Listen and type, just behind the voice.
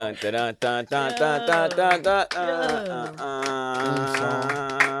Dun, dun, dun, dun, dun, dun, dun, dun, Clap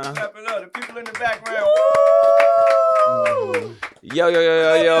it up, the people in the background. Yo, yo,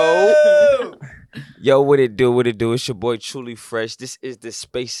 yo, yo, yo. Yo, what it do? What it do? It's your boy TreeLee Fresh. This is the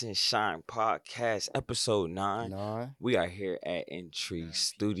Space and Shine podcast, episode 9. We are here at Ntrigue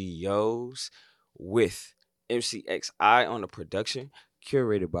Studios with MCXI on the production,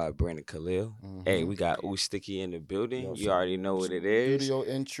 curated by Brandon Khalil. Hey, we got Sticky in the building. You already know what it is. Studio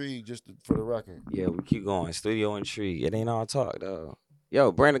Ntrigue, for the record. Yeah, we keep going. Studio Ntrigue. It ain't all talk though.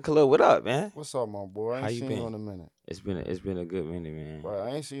 Yo, Brandon Khalil, what up, man? What's up, my boy? I ain't seen you in a minute. It's been a good minute, man. Right,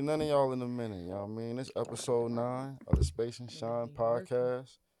 I ain't seen none of y'all in a minute. You know what I mean? This episode 9 of the Space and Shine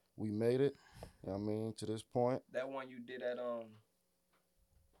podcast. We made it. You know what I mean? To this point. That one you did at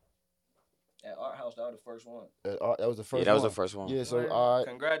Art House, that was the first one. That was the first one. Yeah, that was the first one. Yeah, so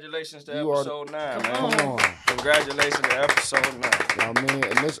congratulations to episode 9, man. Come on. Congratulations to episode 9. You know what I mean?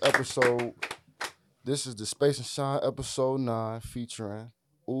 In this episode, this is the Space and Shine episode 9 featuring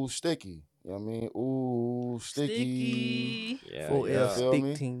Sticky. You know what I mean? Sticky. Yeah, Feel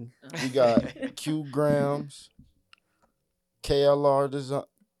me? We got Kiu Grams, KLR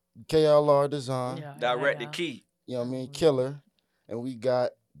Design. Direct the key. You know what I mean? Killer. And we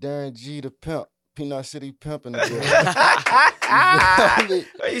got Darren G, the pimp. Peanut City Pimp in the building.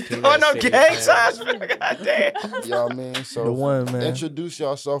 You throwing no gang signs? Goddamn. You know what I mean? So the one, man. Introduce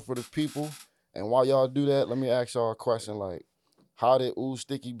yourself for the people. And while y'all do that, let me ask y'all a question like, how did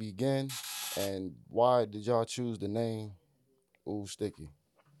Sticky begin? And why did y'all choose the name Sticky?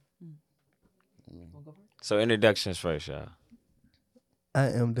 So introductions first, y'all. I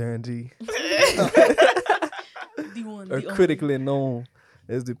am Darren G. The critically known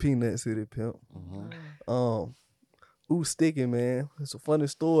as the Peanut City Pimp. Sticky, man. It's a funny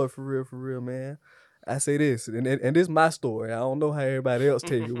story for real, man. I say this, and this is my story. I don't know how everybody else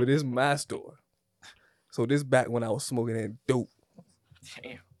take it, but this is my story. So this back when I was smoking that dope.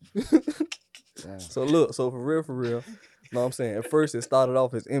 Damn. So look, for real, you know what I'm saying? At first it started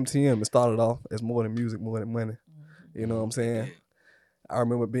off as MTM. It started off as more than music, more than money. You know what I'm saying? I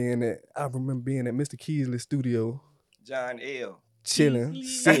remember being at Mr. Keesley's studio. John L. Chilling,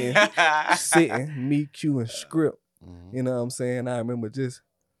 sitting, me, Q, and Script. You know what I'm saying? I remember just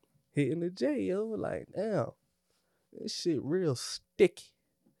hitting the J, yo, like, damn, this shit real sticky.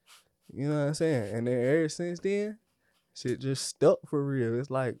 You know what I'm saying? And then ever since then, shit just stuck for real. It was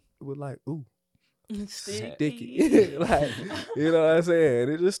like, ooh, sticky. Like, you know what I'm saying?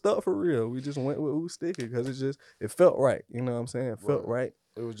 It just stuck for real. We just went with sticky because it felt right. You know what I'm saying? It felt right.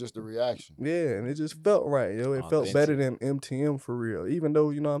 It was just a reaction. Yeah, and it just felt right, yo. It felt better than MTM for real. Even though,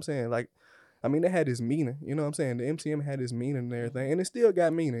 you know what I'm saying, like, I mean, it had its meaning. You know what I'm saying? The MTM had its meaning and everything. And it still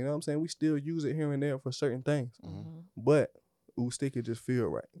got meaning, you know what I'm saying? We still use it here and there for certain things. But Sticky just feel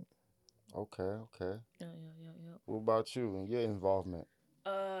right. Okay. Yeah. What about you and your involvement?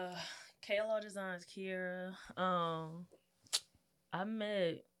 KLR Design Kiu. I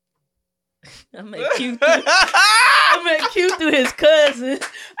met Kiu through his cousin.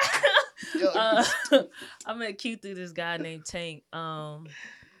 I met Kiu through this guy named Tank. And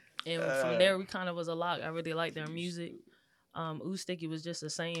from there we kind of was a lock. I really liked their music. Sticky was just a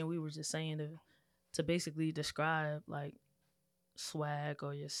saying. We were just saying to basically describe like swag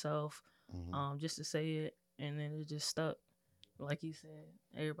or yourself. Just to say it, and then it just stuck. Like you said,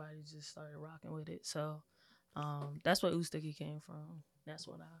 everybody just started rocking with it. So that's where Sticky came from. That's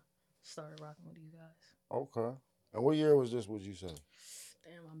when I started rocking with you guys. Okay. And what year was this, would you say?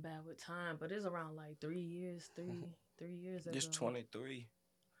 Damn, I'm bad with time, but it's around like 3 years. 3 years ago. It's 23.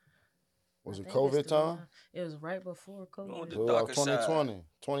 Was it COVID time? It was right before COVID. The So, darker 2020,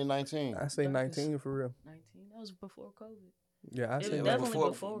 2019. I say 19 for real. 19. That was before COVID. Yeah, I It say was definitely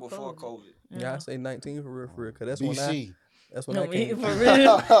before COVID. Yeah, I say 19 for real, because that's BC. when I came. For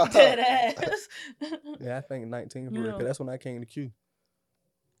real, dead ass. Yeah, I think 19 for real, because that's when I came to Q.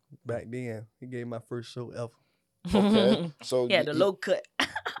 Back then, he gave my first show ever. Okay, so yeah, the low cut.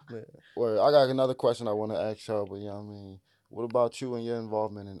 Well, I got another question I want to ask y'all, but you know what I mean, what about you and your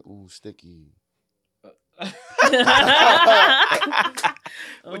involvement in Sticky?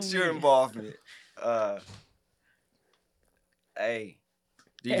 What's your involvement? Hey,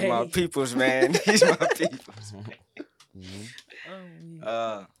 these my peoples, man. These my peoples.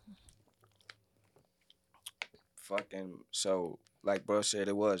 Fucking, so like bro said,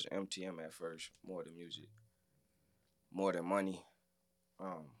 it was MTM at first, more than music, more than money.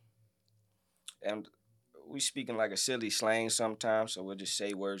 And we speaking like a silly slang sometimes, so we'll just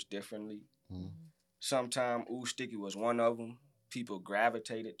say words differently. Sometimes Sticky was one of them. People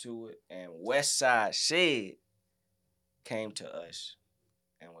gravitated to it, and West Side Shed came to us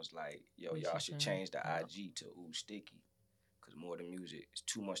and was like, yo, y'all should change the IG to Ooh Sticky. Cause more of the music is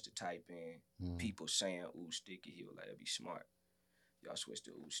too much to type in. People saying Ooh Sticky, he was like, that'd be smart. Y'all switch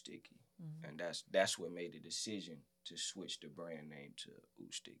to Ooh Sticky. And that's what made the decision to switch the brand name to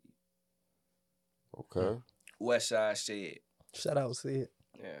Ooh Sticky. Okay. Westside Said. Shout out Said.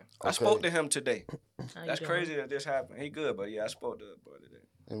 Yeah. Okay. I spoke to him today. That's crazy that this happened. He good, but yeah, I spoke to him today.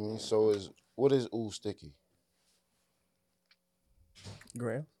 I mean, so what is Ooh Sticky?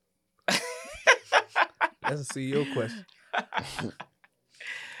 Graham? That's a CEO question.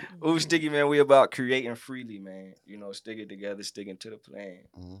 Ooh Sticky, man, we about creating freely, man. You know, sticking together, sticking to the plan.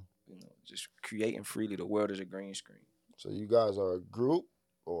 You know, just creating freely. The world is a green screen. So you guys are a group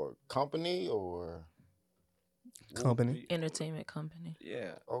or company or? Company. Entertainment company.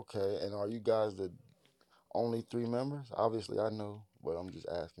 Yeah. Okay, and are you guys the only 3 members? Obviously, I know, but I'm just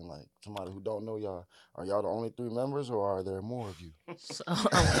asking, like, somebody who don't know y'all. Are y'all the only 3 members, or are there more of you? So,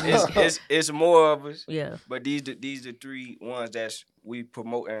 it's more of us. Yeah. But these the 3 ones that we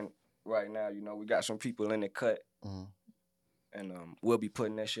promoting right now. You know, we got some people in the cut, and we'll be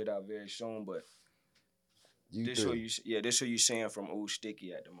putting that shit out very soon. But this who you seeing from Ooh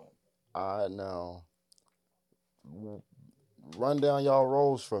Sticky at the moment. All right, now run down y'all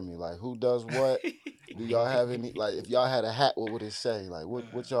roles for me. Like, who does what? Do y'all have any, like, if y'all had a hat, what would it say? Like,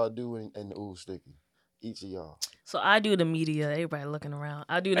 what y'all do in the Ooh Sticky? Each of y'all. So I do the media. Everybody looking around.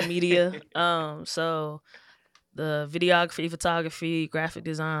 I do the media. So the videography, photography, graphic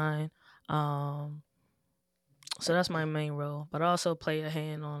design. So that's my main role. But I also play a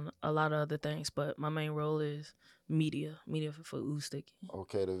hand on a lot of other things. But my main role is media for Ooh Sticky.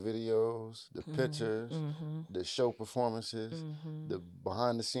 Okay, the videos, the pictures, the show performances, the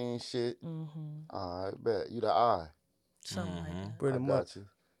behind the scenes shit. All right, bet. You the eye. Something like that. Pretty much. Got you.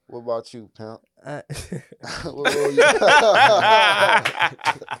 What about you, pimp?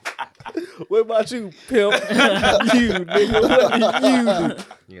 What about you, pimp? You, nigga. What do you do?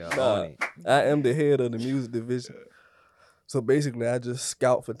 Yeah, I am the head of the music division. So basically, I just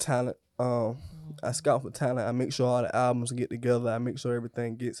scout for talent. I scout for talent. I make sure all the albums get together. I make sure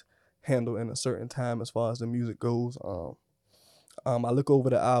everything gets handled in a certain time as far as the music goes. I look over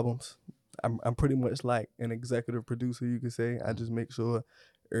the albums. I'm pretty much like an executive producer, you could say. I just make sure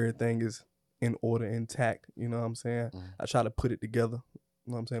everything is in order, intact. You know what I'm saying? I try to put it together.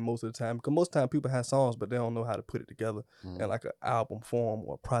 You know what I'm saying? Most of the time. Because most of the time people have songs, but they don't know how to put it together in like an album form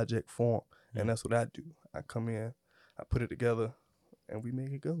or a project form. And that's what I do. I come in, I put it together, and we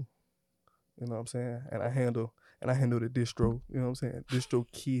make it go. You know what I'm saying? And I handle the distro, you know what I'm saying? Distro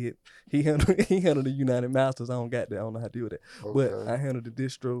kid. He handle the United Masters. I don't got that. I don't know how to deal with that. Okay. But I handle the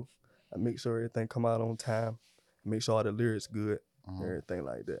distro. I make sure everything come out on time. Make sure all the lyrics good. Everything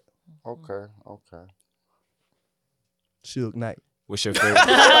like that. Okay. Suge Knight. What's your favorite?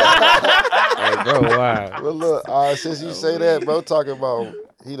 Hey, bro, wow. Well, look, since you say that, bro, talking about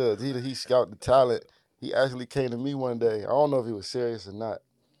he scout the talent. He actually came to me one day. I don't know if he was serious or not.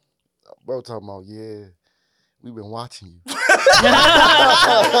 Bro, talking about, yeah, we've been watching you. He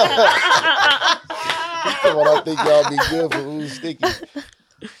come on, I think y'all be good for Ooh Sticky.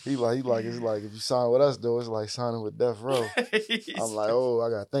 He like, it's like, if you sign with us, though, it's like signing with Death Row. I'm like, oh, I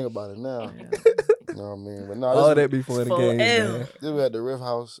got to think about it now. You know what I mean? But no, all that be for the game, man. This was at the Riff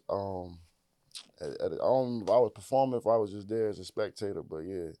House. I don't know if I was performing, if I was just there as a spectator, but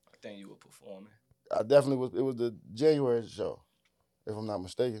yeah. I think you were performing. I definitely was. It was the January show, if I'm not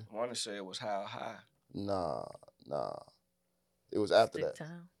mistaken. I want to say it was How High. Nah. It was after Stick that.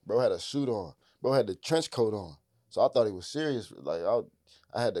 time. Bro had a suit on. Bro had the trench coat on. So I thought he was serious. Like,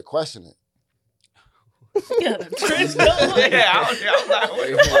 I had to question it. Yeah, the trench coat. Yeah, I'm like,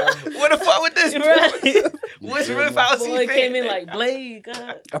 what the fuck with this? Right. What's Riff House? Boy, came in like Blade.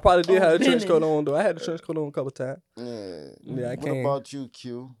 God. I probably did have a trench business. coat on, though. I had the trench coat on a couple times. Yeah. I What came. about you,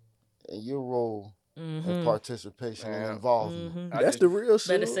 Q, and your role and participation and involvement? That's the real shit.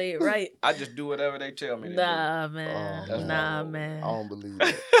 Better say it right. I just do whatever they tell me to Nah, man. Oh, Nah, I man. don't believe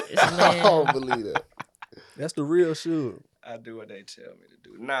that. It's I man. don't believe that. That's the real shit. I do what they tell me to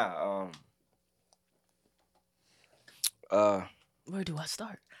do. Nah, Where do I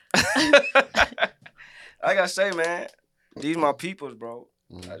start? I gotta say, man, these my peoples, bro.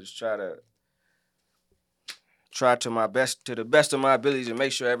 I just try to the best of my abilities to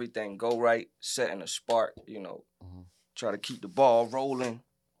make sure everything go right, setting a spark, try to keep the ball rolling,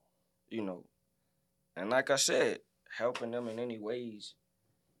 and like I said, helping them in any ways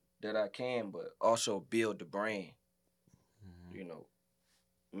that I can, but also build the brand,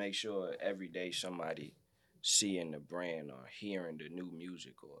 make sure every day somebody seeing the brand or hearing the new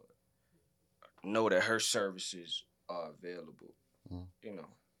music or know that her services are available.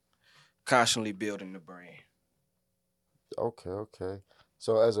 constantly building the brand. Okay.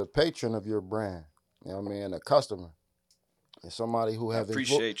 So as a patron of your brand, you know what I mean, a customer, and somebody who have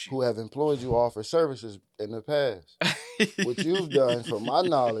employed you all for services in the past, what you've done, from my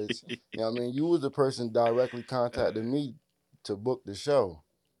knowledge, you know what I mean, you was the person directly contacted me to book the show.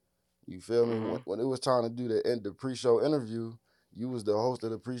 You feel me? When it was time to do the pre-show interview, you was the host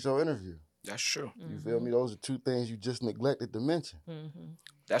of the pre-show interview. That's true. You feel me? Those are two things you just neglected to mention.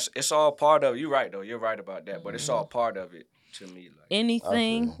 It's all part of it. You're right though. You're right about that. But it's all part of it to me. Like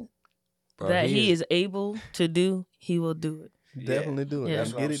anything that he is able to do, he will do it. Definitely do it.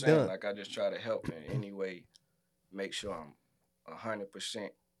 That's Get what I'm it saying. done. Like I just try to help in any way, make sure I'm 100%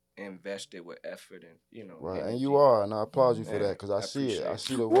 invested with effort and Right, energy. and you are, and I applaud you for that because I see it. I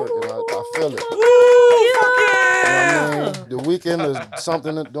see the work, and I feel it. You know what I mean? The weekend is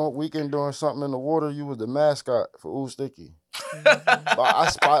something that weekend doing something in the water. You was the mascot for Ooh Sticky. But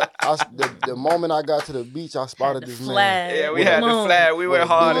the moment I got to the beach, I spotted this flag. man. Yeah, we had the flag. We went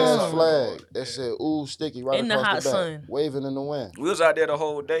hard as as flag that said Ooh Sticky right in across the hot the back, sun, waving in the wind. We was out there the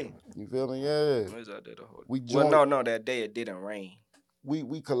whole day. You feel me? Yeah. We was out there the whole day. No, that day it didn't rain.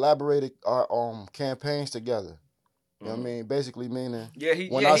 We collaborated our campaigns together. You know what I mean? Basically meaning... Yeah, he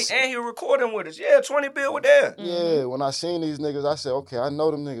recording with us. Yeah, 20 Bill was there. Yeah, when I seen these niggas, I said, okay, I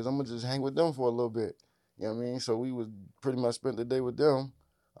know them niggas. I'm going to just hang with them for a little bit. You know what I mean? So we was pretty much spent the day with them.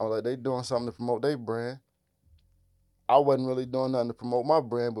 I was like, they doing something to promote their brand. I wasn't really doing nothing to promote my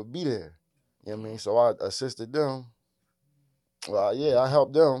brand, but be there. You know what I mean? So I assisted them. Well, yeah, I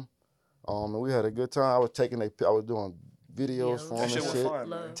helped them. And we had a good time. I was doing videos for them and shit.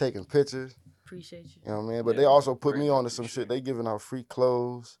 Fun, taking pictures. Appreciate you. You know what I mean? But they also put me on to some shit. They giving out free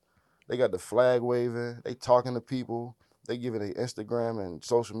clothes. They got the flag waving. They talking to people. They giving their Instagram and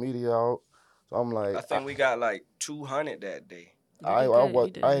social media out. So I'm like, I think we got like 200 that day. I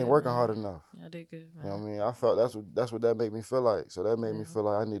ain't working hard enough. I did good, man. You know what I mean? I felt that's what that made me feel like. So that made me feel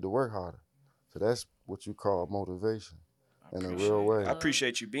like I need to work harder. So that's what you call motivation in a real way. I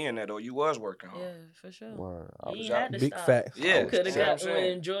appreciate you being there though. You was working hard. Yeah, for sure. Word. You had to Big stop. facts. Yeah, You could have got saying.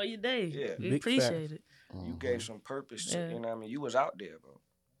 to enjoy your day. Yeah. We Big appreciate facts. it. You gave some purpose to, you know what I mean? You was out there, bro.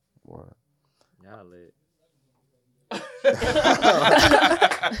 Word. Y'all lit. I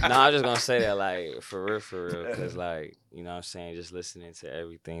was just gonna say that, like, for real, because, like, you know what I'm saying, just listening to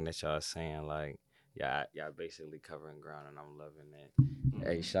everything that y'all saying, like, y'all basically covering ground, and I'm loving that.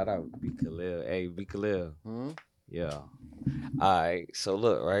 Hey, shout out B. Khalil. Hey, B. Khalil. Yeah. All right, so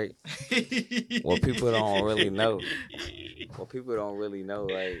look, right? What people don't really know,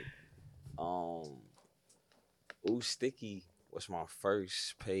 like, Ooh Sticky was my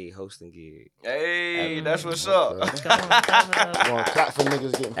first paid hosting gig. Hey, ever. that's what's up. Come on, clap for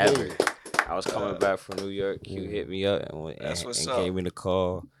niggas getting paid. Ever. I was coming back from New York. Q hit me up and gave me the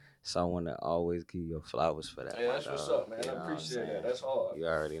call. So I want to always give you flowers for that. Yeah, that's what's up, man. I appreciate that. That's hard. You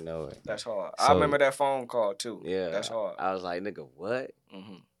already know it. That's hard. So, I remember that phone call too. Yeah, that's hard. I was like, nigga, what?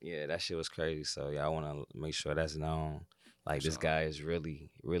 Yeah, that shit was crazy. So yeah, I want to make sure that's known. Like, this guy is really,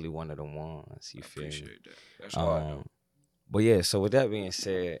 really one of the ones. You feel me? Appreciate that. That's hard though. But yeah, so with that being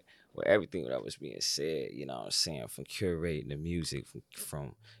said, with everything that was being said, you know what I'm saying, from curating the music,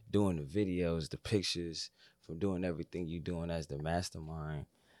 from doing the videos, the pictures, from doing everything you doing as the mastermind,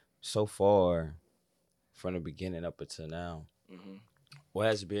 so far, from the beginning up until now, what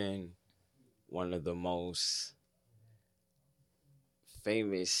has been one of the most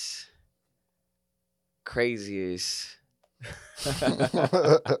famous, craziest,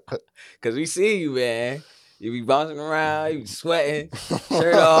 because we see you, man. You be bouncing around, you be sweating,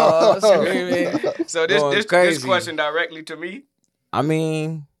 shirt off, screaming. So this question directly to me? I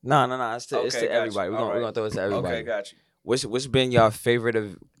mean, no. It's to everybody. We're gonna throw it to everybody. Okay, got you. What's been your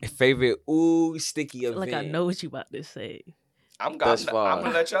favorite Ooh Sticky event? Like, I know what you about to say. I'm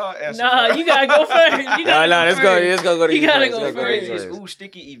gonna let y'all answer. No, you gotta go first. Let's go to you. You gotta go first. Craziest Ooh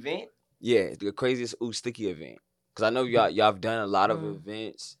Sticky event? Yeah, the craziest Ooh Sticky event. Because I know y'all have done a lot of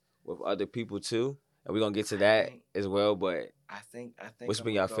events with other people too. And we're gonna get to that as well, but I think what's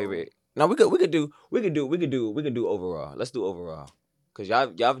been your favorite? No, we could do overall. Let's do overall. Cause y'all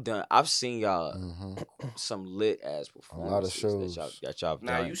done. I've seen y'all some lit ass performances. A lot of shows that y'all done.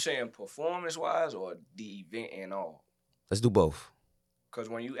 Now you saying performance wise or the event and all? Let's do both. Cause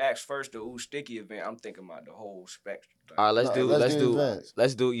when you ask first the Ooh Sticky event, I'm thinking about the whole spectrum. All right, let's do events.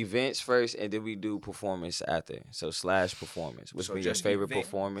 Let's do events first, and then we do performance after. So / performance. What's been your favorite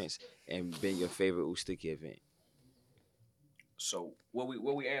performance and been your favorite Ooh Sticky event? So what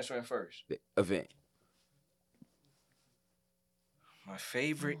we answering first? The event. My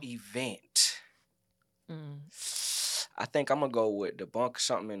favorite event. I think I'm gonna go with the bunker,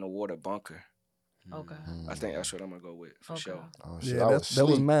 something in the water bunker. Okay. I think that's what I'm gonna go with for sure. Oh shit, Yeah, that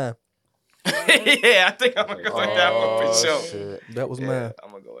was mine. Yeah, I think I'm gonna go with that one for sure. Shit. That was mine.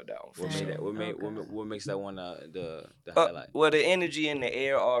 I'm gonna go with that one for What sure. made that? What makes that one the highlight? Well, the energy in the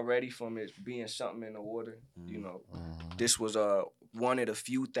air already from it being something in the water. You know, this was one of the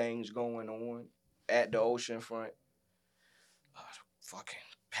few things going on at the ocean front. Fucking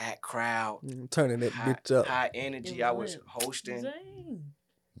packed crowd, Turning that bitch up. high energy. I was hosting.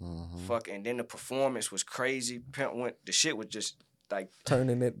 Fucking, then the performance was crazy. Pimp went. The shit was just like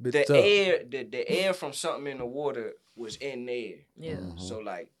turning that bitch the up. air. The air from something in the water was in there. Yeah. So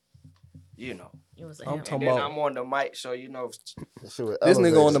like, you know. I'm talking then about. I'm on the mic, so you know. This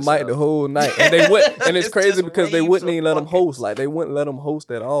nigga on the mic the whole night, and they would, and it's crazy because they wouldn't even let him host. Like they wouldn't let him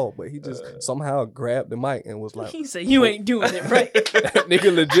host at all. But he just somehow grabbed the mic and was like, "He said you ain't doing it right."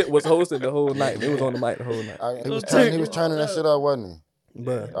 Nigga legit was hosting the whole night. They was on the mic the whole night. He was turning that shit up, wasn't he?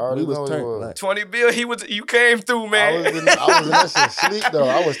 But we was turning. was. 20 Bill, you came through, man. I was in that shit sleep though.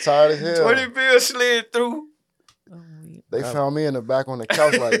 I was tired as hell. 20 Bill slid through. They found me in the back on the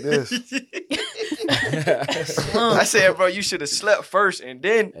couch like this. I said, bro, you should have slept first and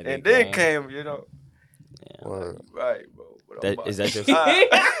then came, you know. Yeah. Right, bro. Is that your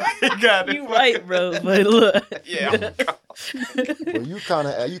got it. You right, bro. But look. Yeah. Well, you kind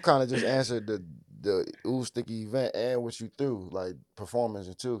of just answered the Ooh Sticky event and what you threw, like performance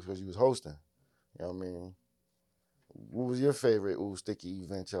and too, because you was hosting. You know what I mean? What was your favorite Ooh Sticky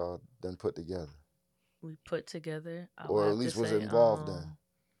event y'all done put together? We put together, or at least was involved in.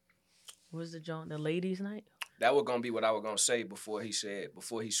 What was the joint? The ladies' night? That was gonna be what I was gonna say before he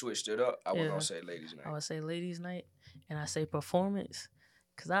switched it up. I was gonna say ladies' night. I would say ladies' night, and I say performance,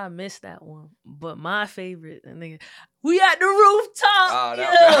 cause I missed that one. But my favorite, and nigga, we at the rooftop. We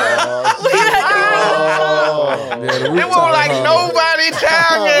at the rooftop. It wasn't like nobody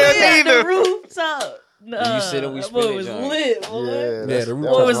down there either. The rooftop. No, you said we spinning was lit, boy. Yeah, the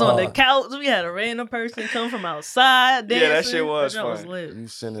rooftop was on the couch. We had a random person come from outside dancing. Yeah, that shit was fun. Was lit. You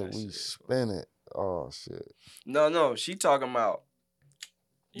send it, we spin it. Oh shit. No, she talking about.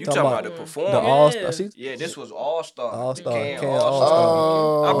 You talking about the performance? The All-Star. Yeah, this was All-Star. All-Star.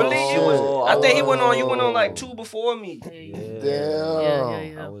 Oh, I believe it was. I think he went on. You went on like 2 before me. Damn.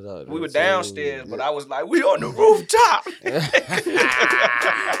 Yeah. I was out we were downstairs, but I was like, we on the rooftop.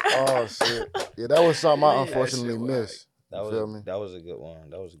 Oh shit. Yeah, that was something I unfortunately missed. That feel me? That was a good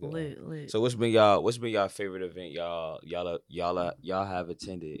one. That was a good lit, one. Lit. So what's been y'all favorite event y'all have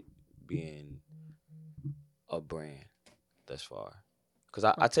attended being a brand thus far? Cause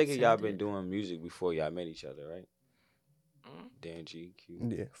I take it y'all been doing music before y'all met each other, right? Darren G,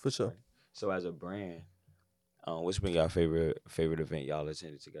 Kiu. Yeah, for sure. Right. So as a brand, what's been y'all favorite event y'all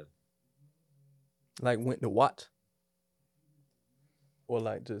attended together? Like went to watch? Or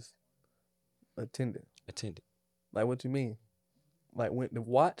like just attended? Attended. Like what you mean? Like went to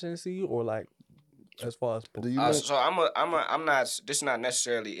watch and see, or like as far as do you so I'm not. This is not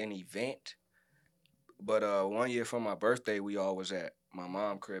necessarily an event, but 1 year for my birthday, we all was at my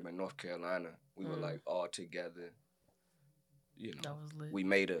mom's crib in North Carolina. We were like all together. You know, that was lit. we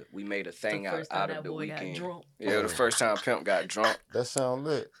made a thing out of the weekend. Yeah, the first time Pimp got drunk. That sound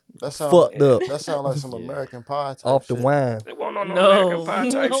lit. That sound fucked up. That sound like some American Pie type off shit. the wine. It wasn't no American Pie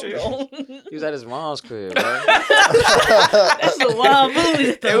type shit. He was at his mom's crib, right? That's a wild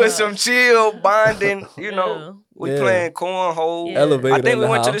movie. It was some chill bonding, you know. We playing cornhole. Elevator. I think we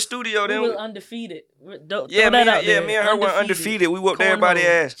went to the studio. Then we was undefeated. Me and her went undefeated. We whooped everybody's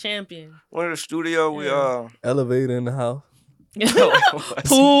ass. Champion. Went to the studio. We elevator in the house.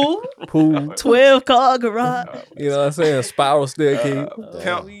 Pool. 12-car garage. You know what I'm saying? Spiral staircase.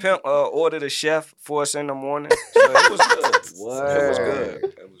 Pimp ordered a chef for us in the morning. So it was good. What?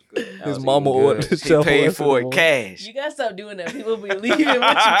 It was good. His mama ordered the chef. He paid for it cash. You gotta stop doing that. People be leaving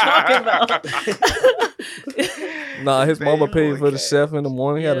what you talking about. Nah, his mama paid for the chef in the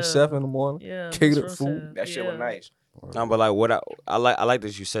morning. He had a chef in the morning. Yeah. Catered food. That shit was nice. No, but like what I like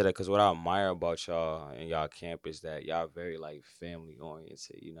that you said that, because what I admire about y'all and y'all camp is that y'all very like family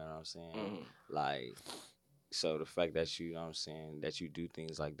oriented. You know what I'm saying? Mm-hmm. Like, so the fact that you know what I'm saying that you do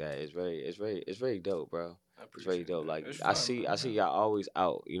things like that is very dope, bro. It's very dope. Like I see y'all always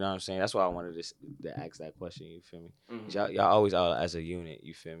out. You know what I'm saying? That's why I wanted to ask that question. You feel me? Mm-hmm. Y'all always out as a unit.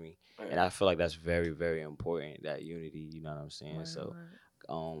 You feel me? Right. And I feel like that's very, very important, that unity. You know what I'm saying? Right, so,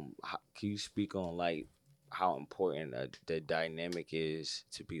 can you speak on like how important the dynamic is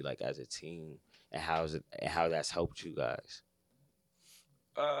to be like as a team, and how that's helped you guys?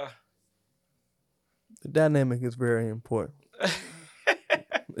 The dynamic is very important.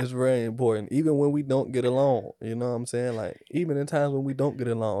 It's very important. Even when we don't get along, you know what I'm saying? Like, even in times when we don't get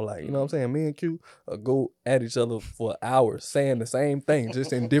along, like, you know what I'm saying? Me and Q go at each other for hours saying the same thing,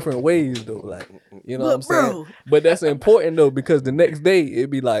 just in different ways, though. Like, you know what I'm saying? But that's important, though, because the next day, it'd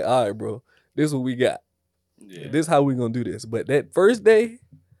be like, all right, bro, this is what we got. Yeah. This is how we gonna do this. But that first day,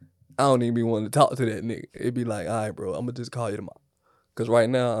 I don't even be wanting to talk to that nigga. It'd be like, all right, bro, I'm gonna just call you tomorrow. Because right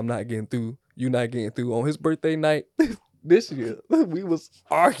now, I'm not getting through. You not getting through. On his birthday night, this year, we was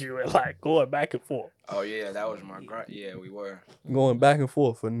arguing, like, going back and forth. Oh, yeah, that was my grunt. Yeah, we were. Going back and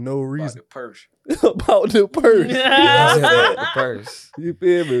forth for no reason. About the purse. About the purse. About the purse. You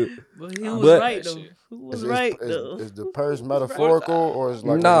feel me? But he was right, though. Who was right, though? Is the purse metaphorical or is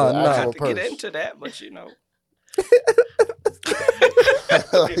like nah, an actual purse? I get into that, but you know.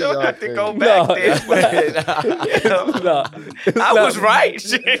 You don't have to go back there. I was right.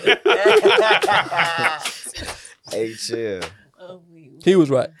 Hey, chill. He was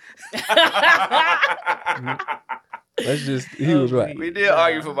right. That's just, he was right. We did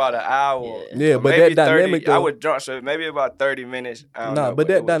argue for about an hour. Yeah, but that dynamic, 30, though. I was drunk, so maybe about 30 minutes. But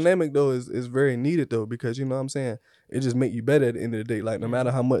that dynamic, though, is very needed, though, because, you know what I'm saying? It just make you better at the end of the day. Like, no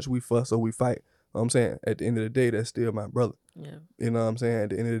matter how much we fuss or we fight, you know what I'm saying? At the end of the day, that's still my brother. Yeah. You know what I'm saying?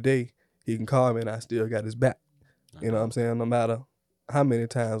 At the end of the day, he can call me and I still got his back. You know what I'm saying? No matter how many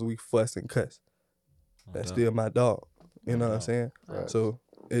times we fuss and cuss, that's still my dog. You know what I'm saying? Right. So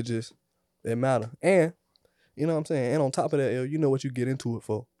it matter. And, you know what I'm saying? And on top of that, you know what you get into it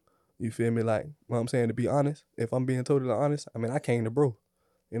for. You feel me? Like, what I'm saying, to be honest, if I'm being totally honest, I mean, I came to bro.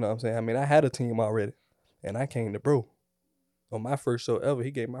 You know what I'm saying? I mean, I had a team already, and I came to bro. On my first show ever,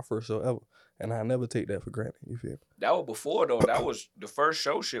 he gave my first show ever. And I never take that for granted. You feel me? That was before, though. That was the first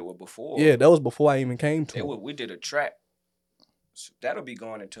show shit was before. Yeah, that was before I even came to him. We did a track. So that'll be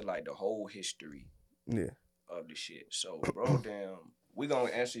going into, like, the whole history of the shit. So, bro, damn, we gonna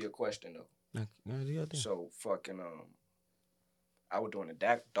answer your question, though. So, fucking, I was doing the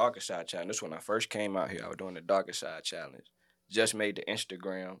Darker Side Challenge. This when I first came out here. I was doing the Darker Side Challenge. Just made the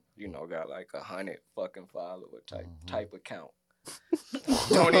Instagram. You know, got like 100 fucking follower type account.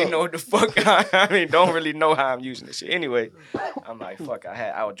 Don't even know what the fuck. I mean, don't really know how I'm using this shit. Anyway, I'm like, fuck.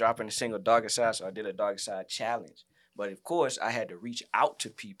 I was dropping a single Darker Side, so I did a Darker Side challenge. But of course, I had to reach out to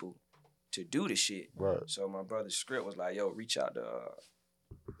people to do the shit. Right. So my brother's script was like, yo, reach out to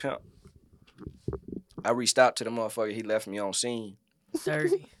Pimp. I reached out to the motherfucker. He left me on scene.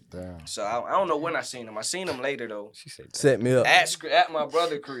 30. Damn. So I don't know when I seen him. I seen him later though. She said, set me up at my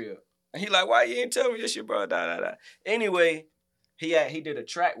brother's crib. And he like, why you ain't tell me this shit, bro? Anyway. He did a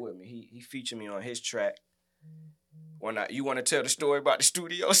track with me. He featured me on his track. You want to tell the story about the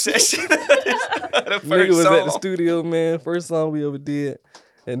studio session? The first nigga was song. at the studio, man. First song we ever did.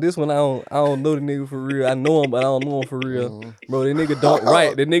 And this one I don't know the nigga for real. I know him, but I don't know him for real. Bro, the nigga don't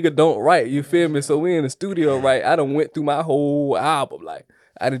write. The nigga don't write. You feel me? So we in the studio, right? I done went through my whole album. Like,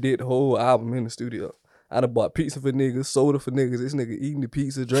 I done did the whole album in the studio. I done bought pizza for niggas, soda for niggas. This nigga eating the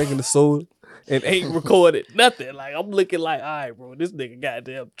pizza, drinking the soda, and ain't recorded nothing. Like, I'm looking like, all right, bro, this nigga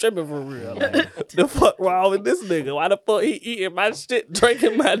goddamn tripping for real. Like, the fuck wrong with this nigga? Why the fuck he eating my shit,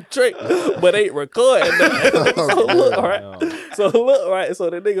 drinking my drink, but ain't recording nothing? So look, right? So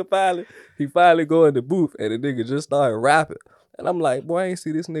the nigga finally go in the booth, and the nigga just started rapping. And I'm like, boy, I ain't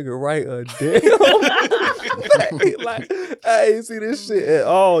see this nigga write a damn. Like, I ain't see this shit at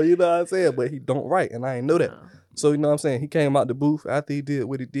all, you know what I'm saying? But he don't write, and I ain't know that. So, you know what I'm saying? He came out the booth after he did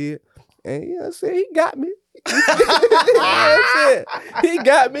what he did, and, you know what I'm saying? He got me. You know what I'm saying? He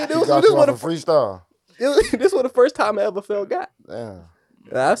got me. This was the freestyle. This was the first time I ever felt got. Damn.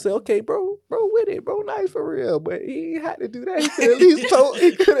 And I said, okay, bro, with it, bro, nice for real. But he ain't had to do that. He could at least told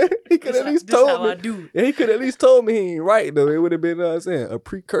me. He could at least told me he ain't right, though. It would have been, you know what I'm saying, a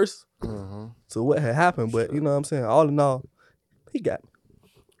precursor to what had happened. But, you know what I'm saying, all in all, he got me.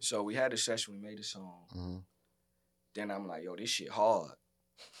 So we had a session, we made a song. Then I'm like, yo, this shit hard.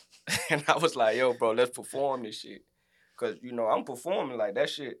 And I was like, yo, bro, let's perform this shit. Because, you know, I'm performing like that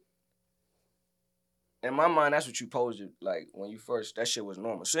shit. In my mind, that's what you posed, like, when you first, that shit was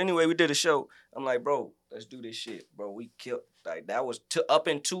normal. So anyway, we did a show. I'm like, bro, let's do this shit. Bro, we killed, like, that was, up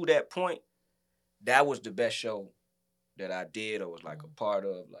until that point, that was the best show that I did or was, like, a part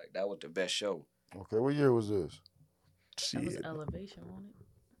of. Like, that was the best show. Okay, what year was this? That was Elevation, wasn't it?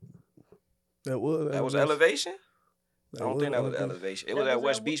 That was Elevation? I don't think that was Elevation. It was at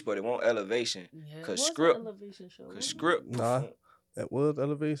West Beach, but it wasn't Elevation. Cause Script. Nah, that was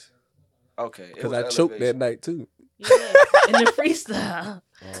Elevation. Okay. Because I choked that night too. Yeah, in the freestyle.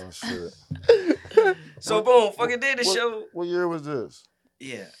 Oh shit. So boom, fucking did the show. What year was this?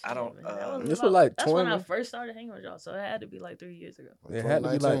 Yeah, I don't. This was like 20. That's when I first started hanging with y'all, so it had to be like 3 years ago. It had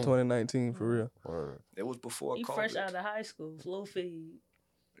to be like 2019 for real. Word. It was before He COVID. fresh out of high school, flow feed.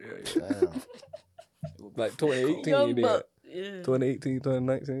 Yeah. Damn. Like 2018, Young you did. buck. Yeah. 2018,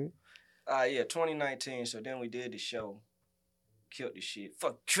 2019. Yeah, 2019. So then we did the show. Killed the shit.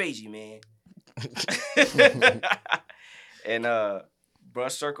 Fuck crazy, man. And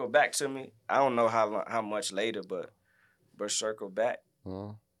bruh circled back to me. I don't know how much later, but bruh circled back.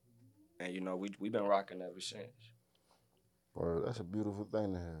 And you know, we been rocking ever since. Word. That's a beautiful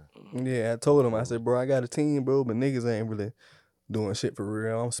thing to hear. Yeah, I told him, I said, bro, I got a team, bro, but niggas ain't really doing shit for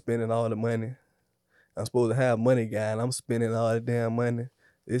real. I'm spending all the money. I'm supposed to have money guy, and I'm spending all the damn money.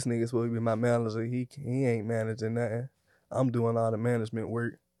 This nigga supposed to be my manager. He ain't managing nothing. I'm doing all the management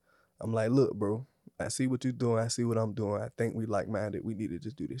work. I'm like, look, bro, I see what you're doing. I see what I'm doing. I think we like-minded. We need to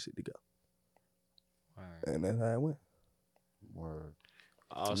just do this shit together. Right. And that's how it went. Word.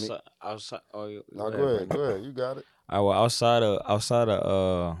 Outside. Oh, no, go ahead. You got it. All right, well, outside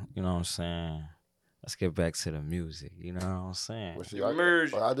of, you know what I'm saying? Let's get back to the music. You know what I'm saying?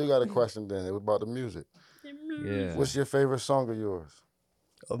 I do got a question then. It was about the music. Yeah. What's your favorite song of yours?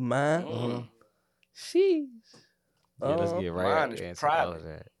 Of mine? Mm-hmm. Sheesh. Yeah, let's get right into all of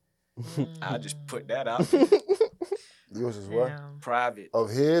that. I'll just put that out. Yours is what? Private. Of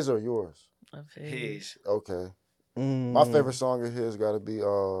his or yours? Of his. Okay. My favorite song of his got to be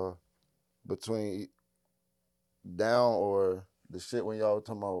between Down or the shit when y'all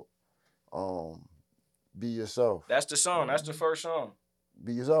talking about Be Yourself. That's the song. That's the first song.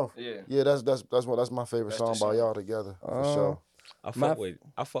 Be Yourself. Yeah. Yeah, that's my favorite song by y'all together for sure. I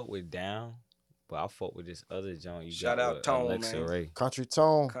fuck with Down, but I fuck with this other joint. You Shout got out with Tone, Alexa man. Ray. Country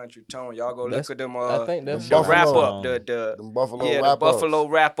Tone. Y'all go look at them. I think that's the wrap up. Them Buffalo the wrap-ups. Buffalo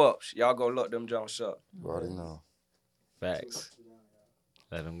wrap-ups. Y'all go look them joints up. You already know. Facts.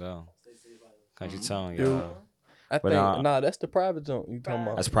 Let them go. Country Tone, Dude. y'all. I think that's the private joint you talking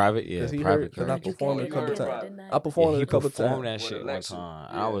about. That's private, yeah. Because he private. Because I performed it a couple times. I He performed it a couple performed times. that shit one time.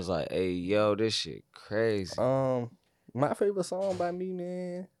 And I was like, hey, yo, this shit crazy. My favorite song by me,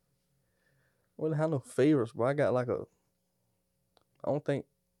 man. I don't have no favorites, but I got like I don't think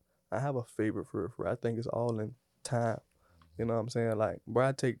I have a favorite for it. I think it's all in time. You know what I'm saying? Like, bro,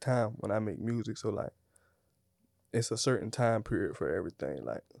 I take time when I make music. So, like, it's a certain time period for everything.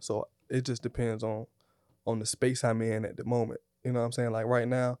 Like, so it just depends on the space I'm in at the moment. You know what I'm saying? Like, right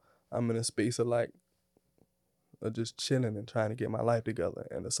now, I'm in a space of, like, of just chilling and trying to get my life together.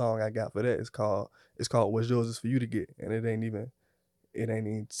 And the song I got for that is called What's Yours Is For You To Get. And it ain't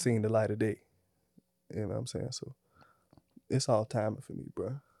even seen the light of day. You know what I'm saying? So it's all timing for me,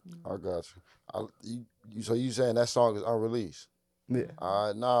 bro. I got you. So you saying that song is unreleased? Yeah.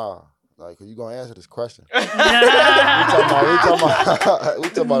 Nah. Like, you gonna answer this question? we talking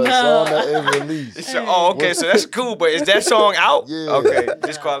about a song that is released. So that's cool. But is that song out? Yeah. Okay.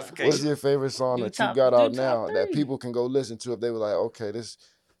 Disqualification. What's your favorite song that you got out now that people can go listen to if they were like, okay, this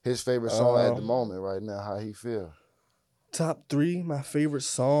his favorite song at the moment right now? How he feel? Top 3, my favorite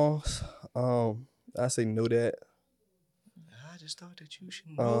songs. I say Know That. I just thought that you should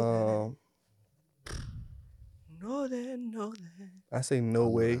know that. Know that. I say No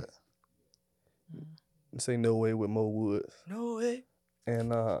Way. I say No Way with Mo Woods. No way.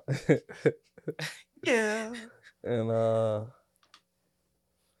 And yeah. And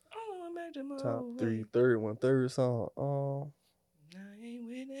top 3, third song. I ain't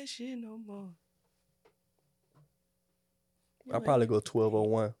with that shit no more. I'll probably go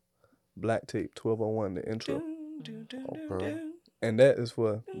 1201. Black Tape 1201, the intro. Okay. And that is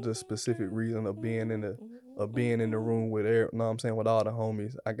for the specific reason of being in the room with with all the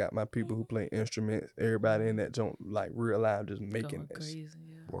homies. I got my people who play instruments, everybody in that joint, like real live, just making this. Crazy,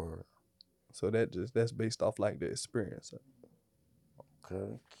 yeah. Word. So that's based off like the experience.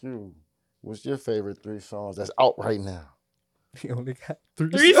 Okay, Q. What's your favorite 3 songs that's out right now? He only got 3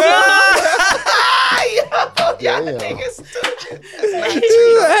 songs. Yeah. Niggas stupid.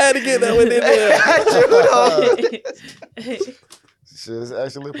 I had to get that one in there. Shit, it's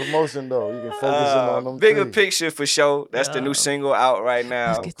actually promotion though. You can focus on them. Bigger 3. Picture for sure. That's the new single out right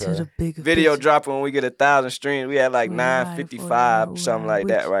now. Let's get to the bigger Video picture. dropping when we get 1,000 streams. We had like 955, something like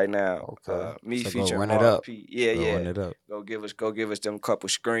that right now. Okay. Me So featuring run it up. RP. Yeah. Run it up. Go give us them couple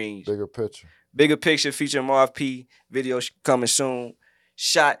screens. Bigger Picture. Bigger Picture featuring Marv P. Video coming soon.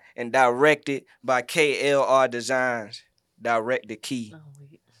 Shot and directed by KLR Designs. Direct the key.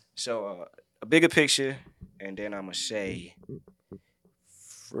 So a Bigger Picture, and then I'ma say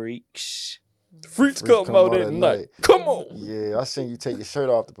Freaks. Freaks come out at night. Come on. Yeah, I seen you take your shirt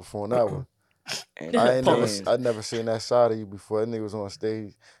off to perform that one. And I never seen that side of you before. That nigga was on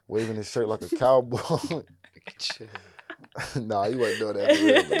stage waving his shirt like a cowboy. Nah, he wasn't doing that for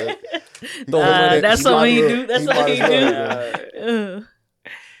real. But that's something he do. That's something he do.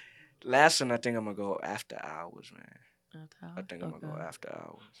 Last one, I think I'm gonna go after hours, man. I think I'm gonna go after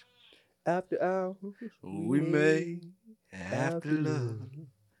hours. After hours, we made after love.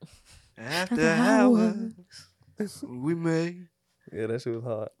 After hours, we made. Yeah, that shit was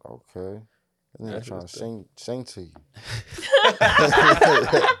hard. Okay. And then trying to sing to you.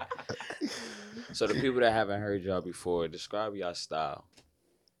 So the people that haven't heard y'all before, describe y'all style.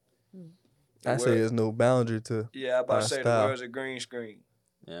 I say there's no boundary to. Yeah, I'm about to say style. The world's a green screen.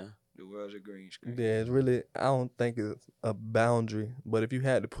 Yeah. The world's a green screen. Yeah, it's really, I don't think it's a boundary, but if you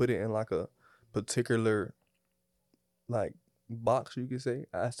had to put it in like a particular like box, you could say,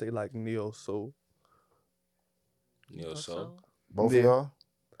 I say like neo soul. Neo soul. Both of y'all?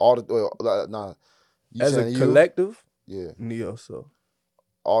 All the nah. As a collective, yeah. Neo soul.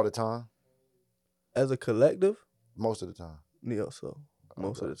 All the time? As a collective? Most of the time. Neo soul.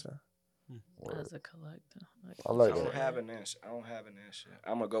 Most of the time. As a collective. I like that. I don't have an answer.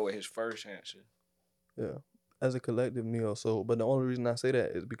 I'm going to go with his first answer. Yeah. As a collective, neo soul. But the only reason I say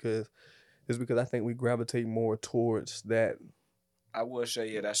that is because I think we gravitate more towards that. I would say,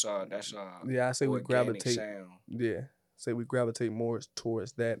 yeah, that's our yeah, I say we gravitate. Sound. Yeah. Say we gravitate more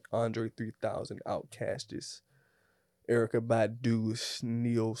towards that Andre 3000, Outkast, Erykah Badu's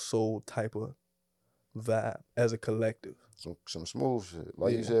neo soul type of vibe as a collective. Some smooth shit.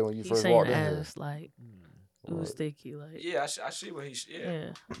 Like you said when you first walked in here. Like, ooh, sticky. Like, yeah, I see what he's.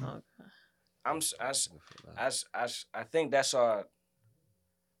 Yeah. Okay. I think that's our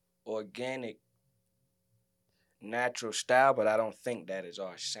organic, natural style, but I don't think that is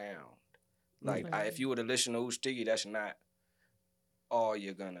our sound. Like, if you were to listen to Ooh Sticky, that's not all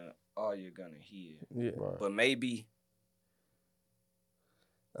you're gonna hear. Yeah. Right. But maybe.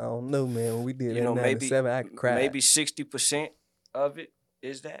 I don't know, man. When we did that 97, I cried. Maybe 60% of it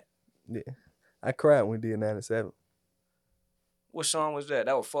is that. Yeah. I cried when we did 97. What song was that?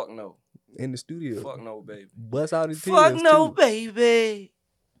 That was Fuck No. In the studio. Fuck No, baby. Bust out the tears. Fuck No, baby.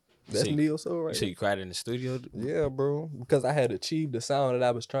 That's neo soul right So you cried in the studio? Yeah, bro. Because I had achieved the sound that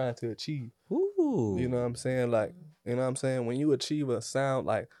I was trying to achieve. Ooh. You know what I'm saying? Like, you know what I'm saying? When you achieve a sound,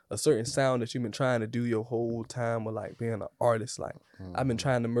 like a certain sound that you've been trying to do your whole time with like being an artist, like I've been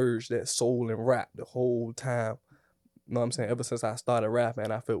trying to merge that soul and rap the whole time. You know what I'm saying? Ever since I started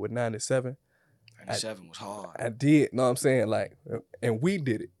rapping, I felt with 97. 97 was hard. I did, you know what I'm saying? Like, and we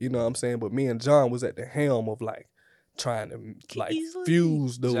did it, you know what I'm saying? But me and John was at the helm of like trying to like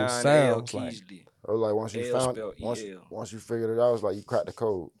fuse those John sounds. L. Like, or like once you found, once you figured it out, it's like you cracked the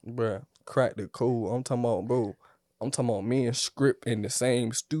code. Bruh, cracked the code. I'm talking about, bro. I'm talking about me and Script in the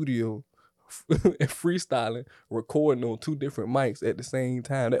same studio and freestyling, recording on 2 different mics at the same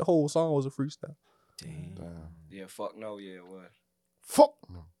time. That whole song was a freestyle. Damn. Yeah, Fuck No, yeah, it was. Fuck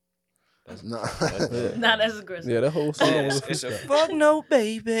no. Nah, that's aggressive. Yeah, that whole song was a It's a freestyle. Fuck No,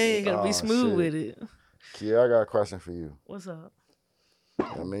 baby. You gotta be smooth with it. Yeah, I got a question for you. What's up?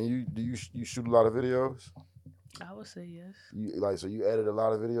 I mean, you shoot a lot of videos? I would say yes. So you edit a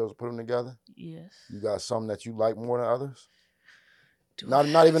lot of videos, put them together? Yes. You got some that you like more than others? Not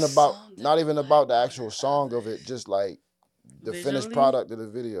even about the actual song of it, just like the finished product of the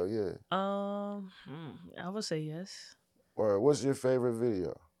video, yeah. I would say yes. Or what's your favorite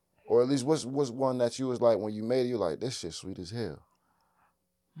video? Or at least what's one that you was like when you made it, you like, this shit sweet as hell.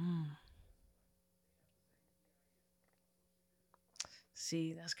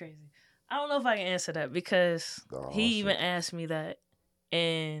 See, that's crazy. I don't know if I can answer that because he even asked me that,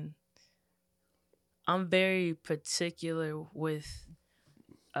 and I'm very particular with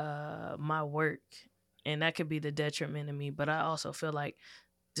my work, and that could be the detriment of me. But I also feel like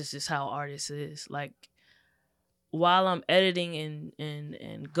this is how artists is. Like, while I'm editing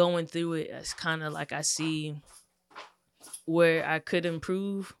and going through it, it's kind of like I see where I could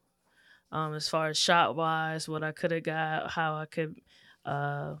improve, as far as shot wise, what I could have got, how I could.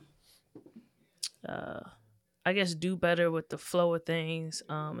 I guess do better with the flow of things,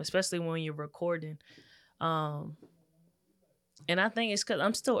 especially when you're recording. And I think it's because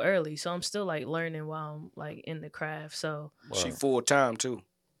I'm still early, so I'm still like learning while I'm like in the craft. So she full time too.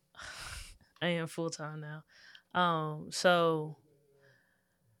 I am full time now. So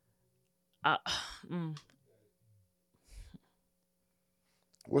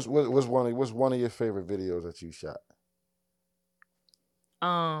What's one of your favorite videos that you shot?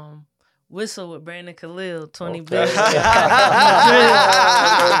 Whistle with Brandon Khalil, 20 Okay. bills. Let's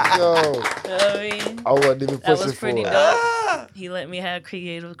go. I mean, I wasn't even pushing that was pretty for it. dope. He let me have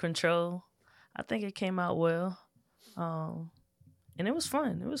creative control. I think it came out well. And it was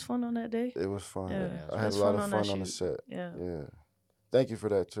fun. It was fun on that day. It was fun. Yeah. I had a lot of fun on the set. Yeah. Yeah. Thank you for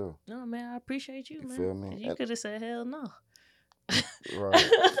that too. No, man, I appreciate you, man. Feel me? You could have said hell no. Right.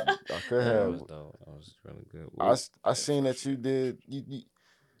 I could have. That was dope. That was really good. I seen that you did.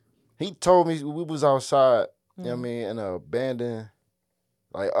 He told me we was outside. You know what I mean, in an abandoned,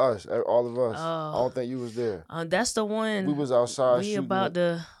 like us, all of us. I don't think you was there. That's the one. We was outside. We shooting about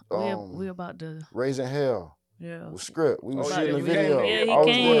to. We about to. Raising hell. Yeah. With script. We was shooting the he video. came. Yeah, I was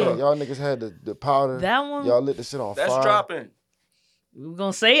he there. came. Y'all niggas had the powder. That one. Y'all lit the shit on fire. That's dropping. We were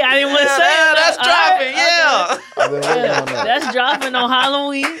gonna say I didn't want to say it. That's dropping. Yeah. I've been waiting on that. That's dropping on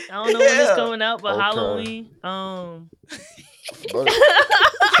Halloween. I don't know when it's coming out, but Okay. Halloween. But,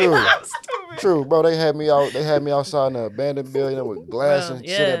 true, bro. They had me out. They had me outside in an abandoned building with glass and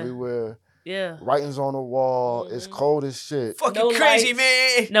shit everywhere. Yeah. Writings on the wall. It's cold as shit. Fucking No crazy, lights,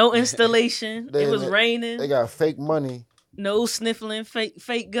 man. No installation. It was raining. They got fake money. No sniffling, fake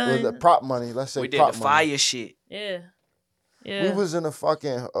It guns. was the prop money. Let's say We did prop the money. fire shit. Yeah. Yeah. We was in a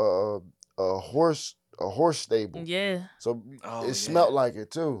fucking a horse stable. Yeah. So Oh, it smelled like it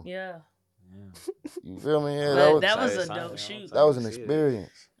too. Yeah. You feel me? Yeah, But that was a dope shoot. that was an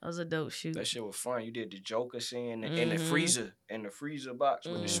experience. That was a dope shoot. That shit was fun. You did the Joker scene in the freezer, box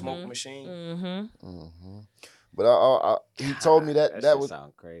with the smoke machine. Mm-hmm. But he told me that that was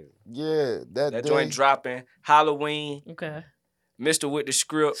sound crazy. yeah that day, joint dropping Halloween. Okay. Mr. with the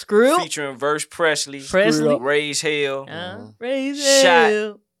script. Script? Featuring Verse Presley. Presley. Raise Hell. Raise Shot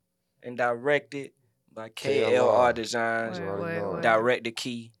hell. and directed by KLR Designs. Word. Directed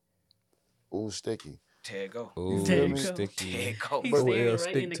Key. Ooh, sticky. There you go. Ooh, There you go. sticky. There you go. He's But staring right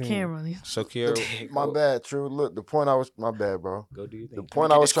stick in the to him. camera. So, Kiara, My bad, true. Look, the point I was my bad, bro. go do your thing. The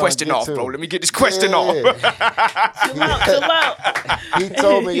point I was This trying question to get off, to. bro. Let me get this question off. Chill out. He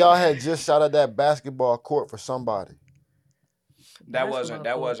told me y'all had just shot at that basketball court for somebody. That wasn't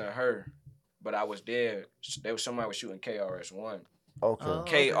her, but I was there. There was somebody was shooting KRS-One. Okay. Oh.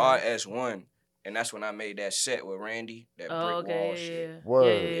 KRS-One, and that's when I made that set with Randy, that brick wall shit.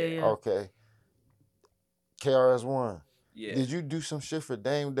 Word. Yeah. Okay. KRS-One. Yeah. Did you do some shit for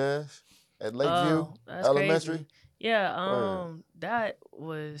Dame Dash at Lakeview That's Elementary? crazy. Yeah, Word. that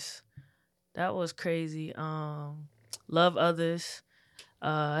was crazy. Love Others.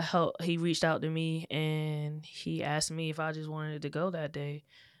 He reached out to me and he asked me if I just wanted to go that day.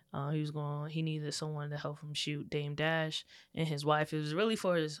 He needed someone to help him shoot Dame Dash and his wife. It was really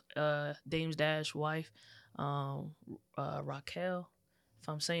for his Dame Dash wife, Raquel. If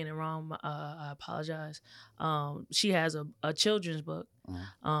I'm saying it wrong, I apologize. She has a children's book,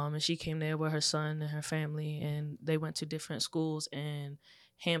 and she came there with her son and her family, and they went to different schools in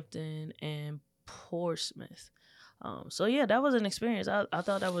Hampton and Portsmouth. So yeah, that was an experience. I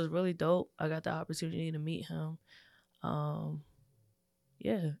thought that was really dope. I got the opportunity to meet him.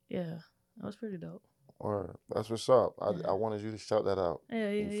 Yeah, that was pretty dope. Or that's what's up. I wanted you to shout that out.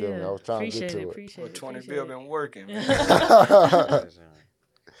 Yeah. You feel me? I was trying to get to it. Appreciate it. 20 bill been working, man.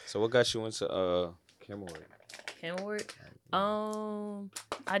 So, what got you into camera work? Camera work.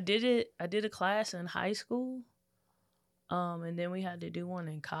 I did a class in high school. And then we had to do one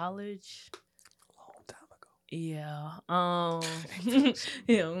in college. A long time ago. Yeah.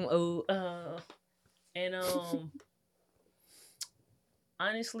 Yeah, I'm old.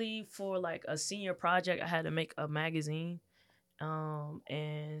 Honestly, for like a senior project, I had to make a magazine.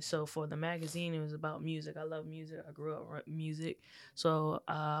 And so for the magazine, it was about music. I love music. I grew up with music. So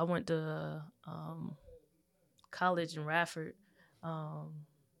I went to college in Radford. And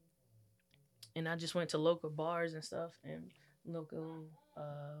I just went to local bars and stuff and local,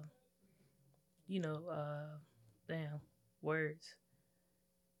 words.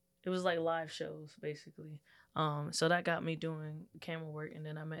 It was like live shows, basically. So that got me doing camera work, and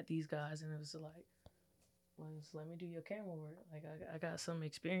then I met these guys, and it was like, let me do your camera work. Like I got some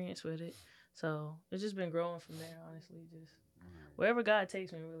experience with it, so it's just been growing from there. Honestly, just wherever God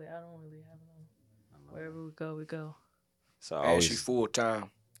takes me, really, I don't really have no. Wherever we go, we go. So I And always, she full time.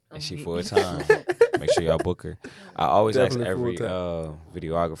 and she full time. Make sure y'all book her. I always Definitely ask every full-time.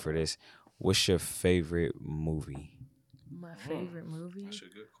 videographer this: what's your favorite movie? My favorite movie. That's a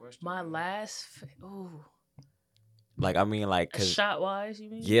good question. My last. Like, I mean, like, cause Shot wise, you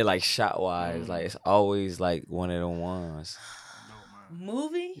mean? yeah, like shot wise, like it's always like one of them ones.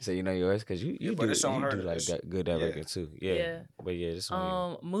 Movie. So you know yours, cause you but do it's on you her. do like It's- good yeah. record too. Yeah. But yeah, this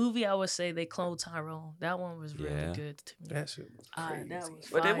one. Movie. I would say They Cloned Tyrone. That one was really Yeah. good to me. That shit was crazy. That was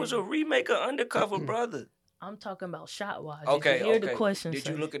But it was a fire. remake of Undercover Brother. I'm talking about shot wise. Okay, Did you hear okay. the question? Did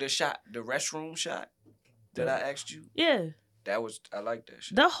you look at the restroom shot that I asked you? Yeah. I like that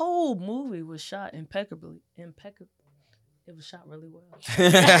shit. The whole movie was shot impeccably. It was shot really well. Look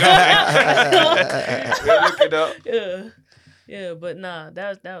it up. Yeah, but nah,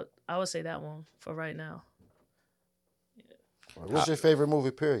 that I would say that one for right now. What's your favorite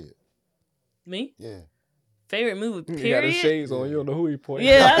movie? Period. Me? Yeah. Favorite movie? Period. You got the shades on. You don't know who he pointing.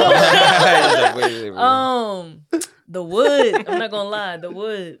 Yeah. The Wood. I'm not gonna lie. The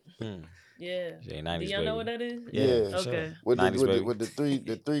Wood. Yeah. Do y'all know what that is? Yeah. Okay. With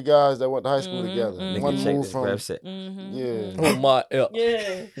the three guys that went to high school together. One moved from. Yeah. Oh my L.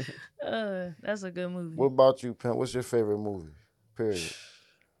 Yeah. That's a good movie. What about you, Pimp? What's your favorite movie? Period.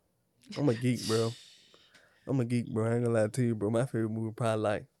 I'm a geek, bro. I ain't gonna lie to you, bro. My favorite movie probably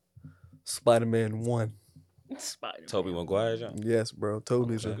like Spider-Man 1. Spider-Man. Tobey Maguire, John? Yes, bro.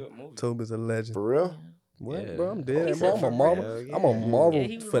 Toby's a legend. For real? What, Yeah. bro? I'm dead. Bro, I'm a Marvel. I'm a Marvel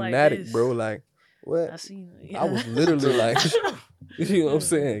he was fanatic, like this. bro. Like what? I seen it. I was literally like, you know what I'm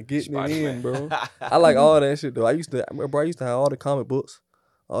saying, getting it Spider-Man. in, bro. I like all that shit though. I used to have all the comic books,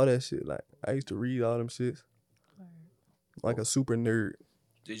 all that shit. Like I used to read all them shits. Like a super nerd.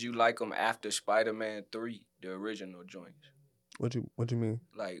 Did you like them after Spider-Man 3, the original joints? What you mean?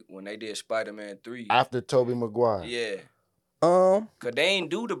 Like when they did Spider-Man 3. After Tobey Maguire. Yeah. Um. Cause they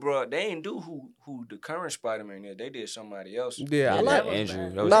ain't do who the current Spider-Man is. They did somebody else. Yeah, I like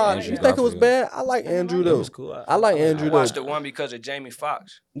Andrew. You think it was bad? I like Andrew though. It was cool. I like Andrew I though. watched the one because of Jamie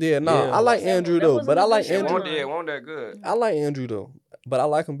Foxx. Yeah, I like Andrew That though, wasn't but I a like good Andrew. storyline. Won't that good? I like Andrew though, but I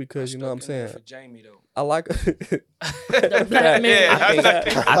like him because you know what I'm Stuck in there saying. For Jamie though. I like. The black man.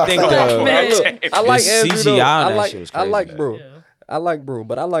 I think I like the Andrew CGI though. on that shit was I like crazy, bro. Yeah. I like bro,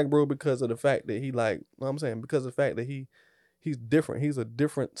 but I like bro because of the fact that he like. You know what I'm saying, because of the fact that he's different. He's a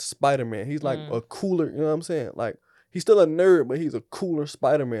different Spider-Man. He's like a cooler. You know what I'm saying? Like he's still a nerd, but he's a cooler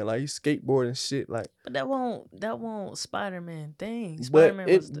Spider-Man. Like he's skateboarding shit. Like. But that won't Spider-Man thing. But Spider-Man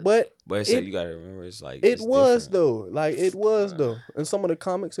was the... But you gotta remember, it's like it it's was different. though. Like it was though. In some of the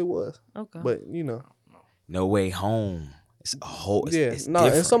comics, it was. Okay. But you know. No Way Home. It's a whole. It's In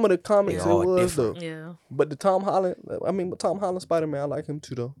different. some of the comics, it all was different. though. Yeah. But the Tom Holland Spider-Man, I like him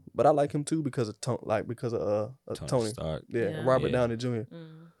too though. But I like him too because of Tony. Stark. Yeah, Robert Yeah. Downey Jr.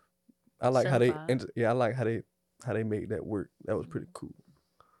 Mm. I like how they 75. I like how they made that work. That was pretty cool.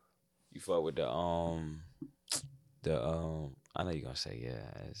 You fuck with the I know you're gonna say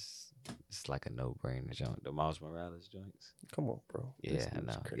it's like a no-brainer joint. The Miles Morales joints. Come on, bro. Yeah, This I is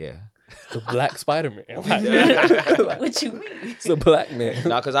know. crazy. Yeah. The Black Spider-Man. What you mean? It's a black man.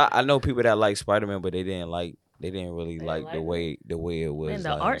 No, because I know people that like Spider-Man, but they didn't really like like the way it was. Man, the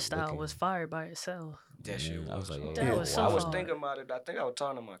like, art style looking. was fired by itself. That shit I was like, That was so I was hard. thinking about it. I think I was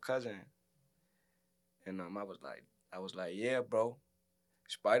talking to my cousin, and I was like, yeah, bro,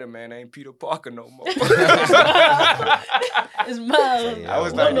 Spider-Man ain't Peter Parker no more. It's Miles. Yeah, I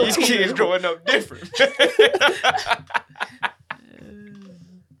was like, these kids growing up different.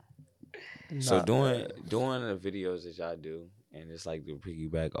 So doing the videos that y'all do, and it's like to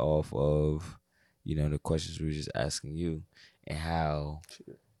piggyback off of, you know, the questions we were just asking you, and how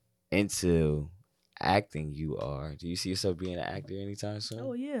into acting you are. Do you see yourself being an actor anytime soon?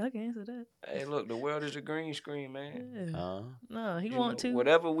 Oh yeah, I can answer that. Hey, look, the world is a green screen, man. Yeah. No, he You want know, to.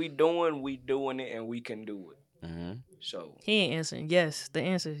 Whatever we doing it, and we can do it. Mm-hmm. So He ain't answering. Yes, the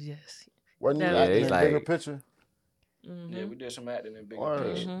answer is yes. Wasn't you Yeah, acting it's in like- Bigger Picture? Mm-hmm. yeah, we did some acting in bigger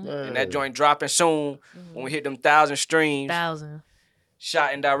Word. picture. Yeah. And that joint dropping soon when we hit them 1,000 streams. 1,000.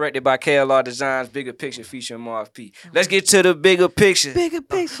 Shot and directed by KLR Designs, Bigger Picture featuring Marv P. Let's get to the bigger picture. Bigger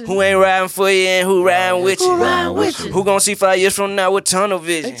picture. Who ain't riding for you and who riding with you? Who riding with you? Who gonna see 5 years from now with tunnel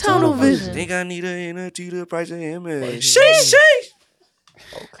vision? Tunnel vision. Think I need a NFT to the price of image. Sheesh.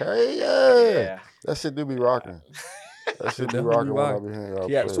 Okay, yeah. Yeah. That shit do be rocking. That shit be Definitely rocking when I rock. be hearing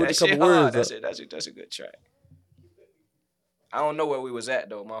y'all Yeah, play. switch That a couple shit words hard. up. That's a good track. I don't know where we was at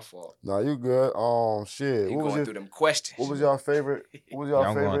though. My fault. Nah, you good. Shit. You What was going your through them questions. What was y'all favorite? What was Yeah, y'all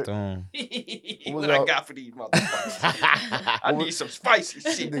I'm going favorite? through 'em. What was what I y'all- got for these motherfuckers? I need some spicy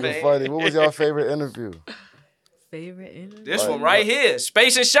shit, Nigga man. funny. What was y'all favorite interview? Favorite interview? This Like, one right here,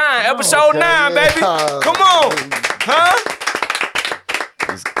 Space and Shine, episode 9, yeah. baby. Come on, huh?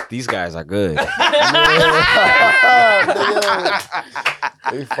 These guys are good.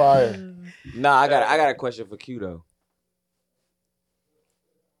 They fire. Nah, I got a question for Q though.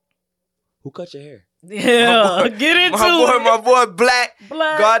 Who cut your hair? Yeah, get into it. My boy, Black.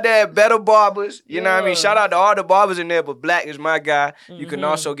 Black. Goddamn better barbers. You know what I mean? Yeah. Shout out to all the barbers in there, but Black is my guy. You can Mhm.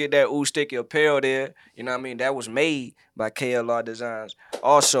 also get that Ooh Sticky apparel there. You know what I mean? That was made by KLR Designs.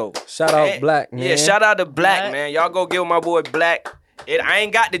 Also, Shout out and- Black, man. Yeah, shout out to Black, Black. man. Y'all go give my boy Black I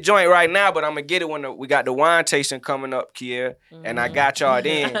ain't got the joint right now, but I'm gonna get it when we got the wine tasting coming up, Kier, and I got y'all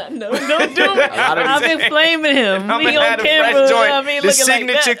then. No, don't do it. I've been flaming him. I'm We gonna on have the camera. fresh joint, I mean, the looking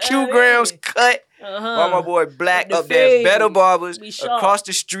signature like that. Kiu Grams cut. By my boy Black The up there, fade. Better Barbers We sharp. across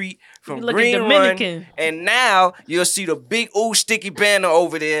the street from looking Green Dominican. Run. And now you'll see the big Ooh Sticky banner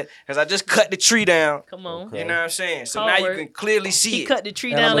over there because I just cut the tree down. Come on. Okay. You know what I'm saying? So Hard now you work. can clearly see He it. cut the tree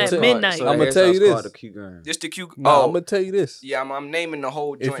And down I'ma at tell- midnight. So I'ma the tell you hairstyle's this. called the Kiu Grams. This the Q. No, I'm gonna tell you this. Yeah, I'm naming the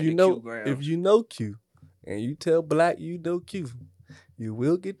whole joint If you the know, Kiu Grams. if you know Q, and you tell Black you know Q, you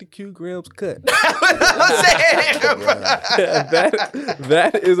will get the Kiu Grams cut. I'm saying,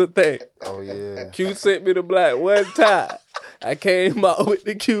 that is a thing. Oh yeah. Q sent me the Black one time. I came out with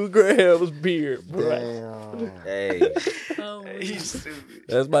the Kiu Grams beard, bro. Damn. Hey, Oh, He's stupid.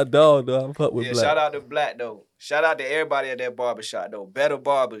 That's my dog, though. I'm fuck with Yeah, Black. shout out to Black though. Shout out to everybody at that barbershop though. Better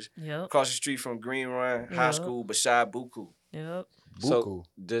Barbers Yep. across the street from Green Run High Yeah. School beside Buku. Yep. so Buku.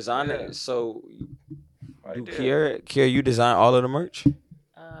 designer. Yeah. So Right do there. Kier, you design all of the merch?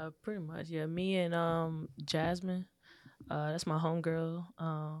 Pretty much. Yeah. Me and Jasmine. That's my homegirl.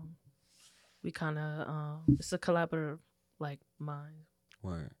 We kind of it's a collaborative like mine.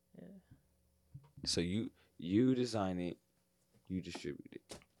 Word. Yeah. So you design it, you distribute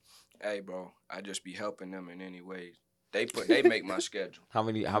it. Hey bro, I just be helping them in any way. They make my schedule. How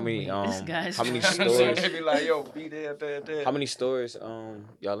many This guy's how many funny. stores? They be like, yo, be there. How many stores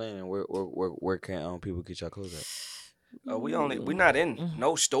y'all in, and where can people get y'all clothes at? We not in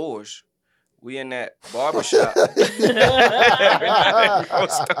no stores. We in that barbershop. No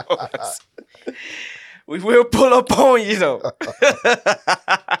stores. We will pull up on you though.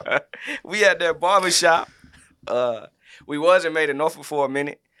 We at that barbershop. We wasn't made enough for a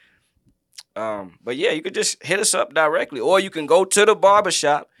minute. But yeah, you could just hit us up directly, or you can go to the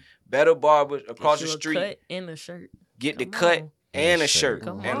barbershop, Better Barbers across the Get you a street. cut and a shirt. Get the Come cut on. and a shirt.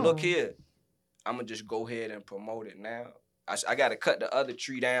 Come And look on. here, I'm gonna just go ahead and promote it now. I gotta cut the other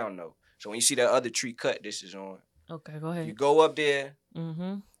tree down though. So when you see that other tree cut, this is on. Okay, go You ahead. go up there,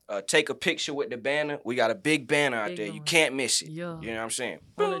 Mm-hmm. take a picture with the banner. We got a big banner out Big there. You one. can't miss it. Yeah. You know what I'm saying?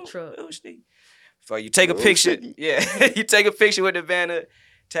 On the truck. So you take a picture. Yeah, you take a picture with the banner.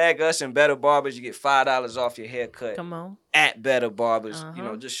 Tag us and Better Barbers. You get $5 off your haircut Come on. at Better Barbers. You Uh-huh.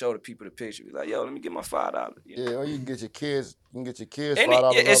 know, just show the people the picture. Be like, yo, let me get my $5. You know? Yeah, or you can get your kids. You can get your kids And $5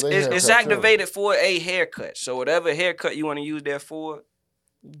 off their it's haircut, too. activated for a haircut. So whatever haircut you want to use that for,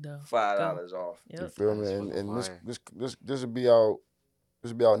 Duh. $5 off. You Yep. feel me? That's And fucking this will be out.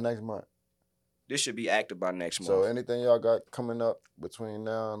 This will be out next month. This should be active by next month. So anything y'all got coming up between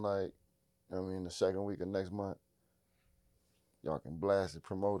now and the second week of next month, y'all can blast it,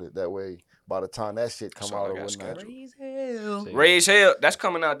 promote it. That way, by the time that shit come That's all out I or got whatnot. scheduled. Raise hell. See. Raise Hell, that's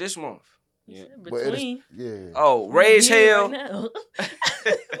coming out this month. Yeah. But it is, Between. yeah. Oh, Raise Here Hell. right now. I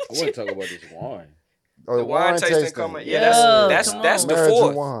want to talk about this wine. Oh, The wine tasting coming. Yeah, Yeah, that's come that's on. the Marriage and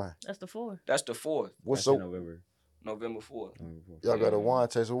 4th. wine. That's the 4th. That's the 4th. What's That's so? in November. November 4th. Y'all got a wine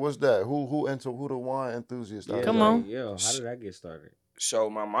taster. What's that? Who the wine enthusiast? Yeah, out Come there? on. Yeah, how did that get started? So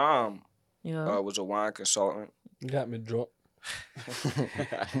my mom Yeah. was a wine consultant. You got me drunk.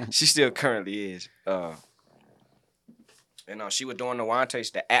 She still currently is. And she was doing the wine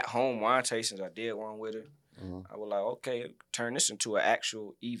taste, the at-home wine tastings. I did one with her. Mhm. I was like, okay, turn this into an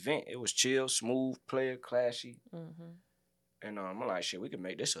actual event. It was chill, smooth, player, classy. Mm-hmm. And I'm like, shit, we can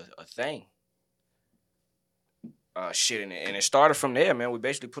make this a thing. And it started from there, man. We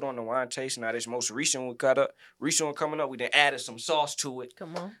basically put on the wine tasting. Now this most recent one coming up, we then added some sauce to it.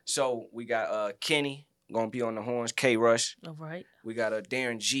 Come on. So we got Kenny gonna be on the horns, K Rush. All right. We got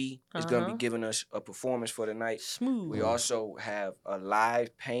Darren G is gonna be Uh-huh. giving us a performance for the night. Smooth. We also have a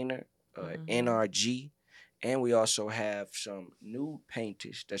live painter, NRG, and we also have some nude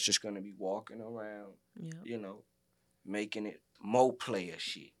painters that's just gonna be walking around, Yeah. you know, making it mo player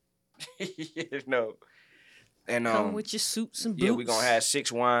shit. You know. And Come with your suits and boots. yeah, we're gonna have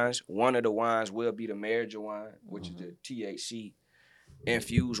 6 wines. One of the wines will be the marriage wine, which is the THC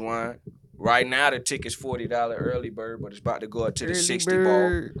infused wine. Right now the ticket's $40 early bird, but it's about to go up to the Early 60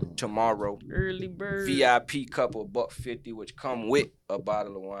 bird. ball tomorrow. Early bird. VIP couple $150, which come with a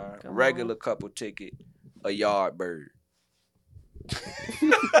bottle of wine. Come Regular on. couple ticket, a yard bird. Okay.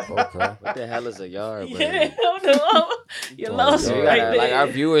 What the hell is a yard, bro? Yeah, hold on. You lost So me we right gotta, there. like our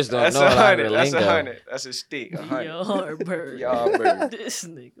viewers don't That's know a lot of the 100. That's lingo. 100. That's a stick. 100. Yard bird. Yard bird. This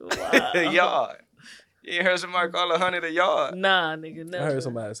nigga. Wow. Yard. You ain't heard somebody call 100 a yard? Nah, nigga. Never. I heard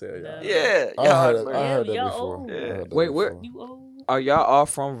somebody say it. Nah. Yeah, I yard heard bird. that y'all before. old. I heard that Wait, where- before. You old? Are y'all all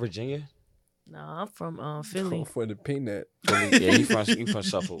from Virginia? Nah, I'm from Philly. For the peanut. Yeah, you from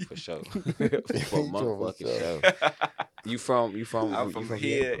Suffolk for sure. For from motherfucking Suffolk. sure. You from I'm from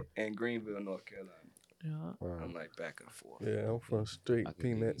here in Greenville, North Carolina. Yeah. I'm like back and forth. Yeah, I'm from straight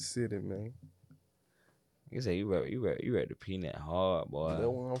Peanut City, man. You say you read the peanut hard, boy. That's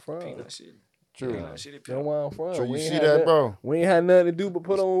where I'm from. Peanut City. True. Peanut City. That's where I'm from. So you see that, bro? We ain't had nothing to do but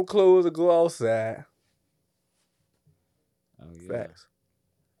put on clothes and go outside. Oh, yeah. Facts.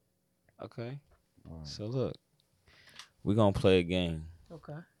 Okay. So look, we're gonna play a game.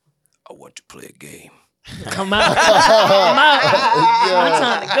 Okay. I want to play a game. Come out. Come out.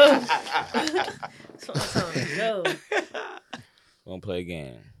 It's my time to go. We're gonna play a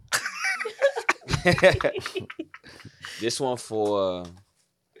game. This one for,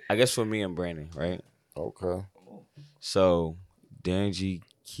 I guess for me and Brandon, right? Okay. So, Darren G,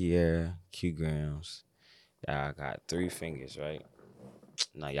 KLR, Kiu Grams. Y'all got 3 fingers, right?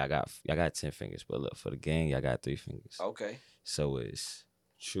 No, y'all got 10 fingers, but look, for the game, y'all got 3 fingers. Okay. So it's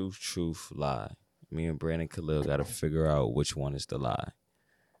truth, lie. Me and Brandon Khalil got to figure out which one is the lie.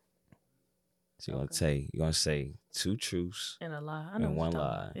 So you're gonna say 2 truths And a lie. I and know what 1 you're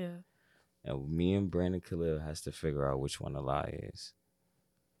talking lie. about. Yeah. And me and Brandon Khalil has to figure out which one the lie is.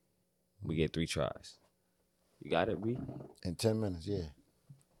 We get 3 tries. You got it, B? In 10 minutes, yeah.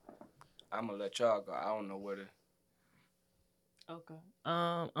 I'm gonna let y'all go. I don't know where to. Okay.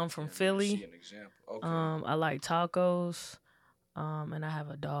 I'm from Philly. See an example. Okay. I like tacos. And I have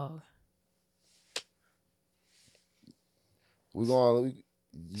a dog.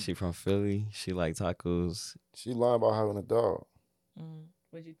 She from Philly. She like tacos. She lying about having a dog.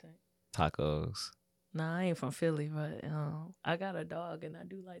 What'd you think? Tacos. Nah, I ain't from Philly, but I got a dog and I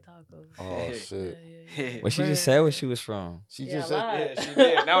do like tacos. Oh shit! Yeah. What she just said where she was from. She just said, yeah, she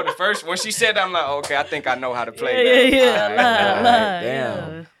did. Now the first when she said that, I'm like, okay, I think I know how to play. Yeah. Now. I lied.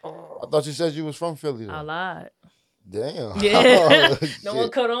 Damn. I thought you said you was from Philly. Though. I lied. Damn. Yeah. Oh, No one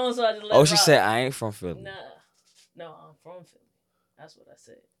cut on, so I just let Oh, it she rock. said I ain't from Philly. Nah. No, I'm from Philly. That's what I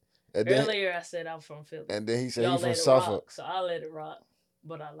said. And then, Earlier, I said I'm from Philly. and then he said Y'all he from let it Suffolk. rock, so I let it rock,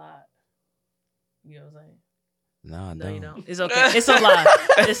 but I lied. You know what I'm saying? Nah, No, you don't. don't. It's okay. It's a lie.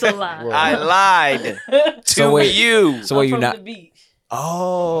 It's a lie. Well, I lied So to wait. you. So where I'm you from not? the beach.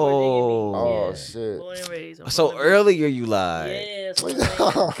 Oh. Oh Yeah. shit! Born and raised. I'm So from the beach. earlier you lied. Yeah. That's what I'm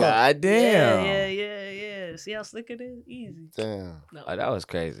saying. God damn. Yeah. See how slick it is? Easy. Damn. No. Oh, that was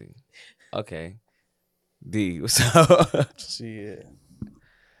crazy. Okay. D, what's up? Shit.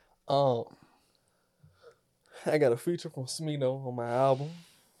 I got a feature from Smino on my album.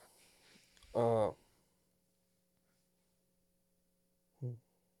 Tell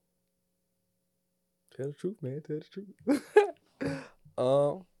the truth, man. Tell the truth.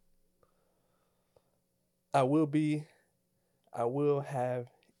 I will have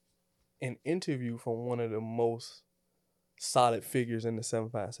an interview from one of the most solid figures in the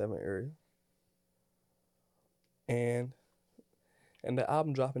 757 area. And the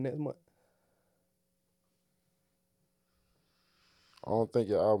album dropping next month. I don't think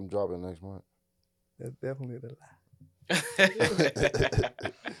your album dropping next month. That's definitely the lie.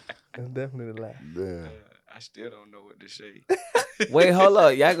 That's definitely the lie. Damn. I still don't know what to say. Wait, hold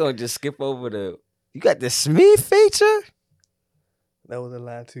up. Y'all gonna just skip over the. You got the Smith feature? That was a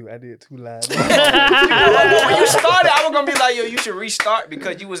lie too. I did 2 lies. When you started, I was gonna be like, yo, you should restart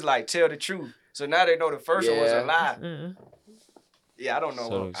because you was like, tell the truth. So now they know the first one was a lie. Mm-hmm. Yeah, I don't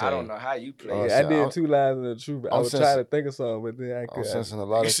know. I don't know how you play. Yeah, I did 2 lies and the truth. I I'm was trying to think of something, but then I I'm couldn't. sensing a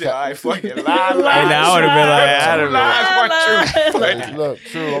lot You of said, all right, fucking lie. And I would have been like, I don't know. Hey, look,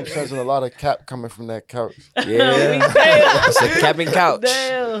 true. I'm sensing a lot of cap coming from that couch. Yeah. It's a capping couch.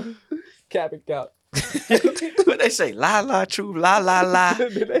 Damn. Cap and couch. What they say? Lie, true, lie.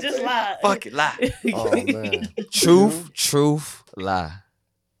 Just lie. Fuck it, lie. Oh man. Truth, lie.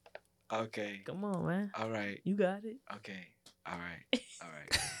 Okay. Come on, man. All right. You got it. Okay. All right.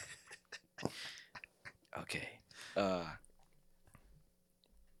 Okay.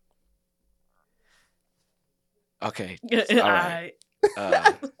 Okay. All right.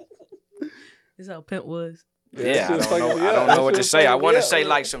 right. This how Pimp was. Yeah, I don't know what to say. I want to say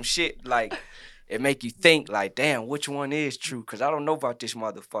like some shit like it make you think like, damn, which one is true? Because I don't know about this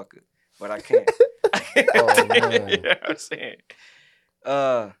motherfucker, but I can't. Oh man. You know what I'm saying?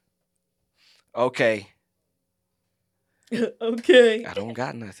 Okay. Okay. I don't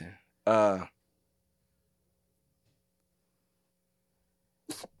got nothing. I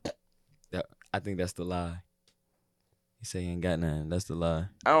think that's the lie. He say he ain't got nothing. That's the lie.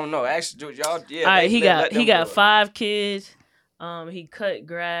 I don't know. Actually, y'all, yeah. All right, let he them got do it. 5 kids. He cut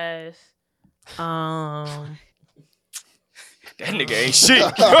grass. That nigga ain't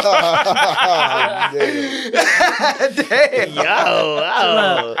shit. Damn.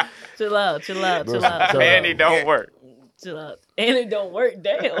 Chill out. Manny don't work. Chill out. And it don't work.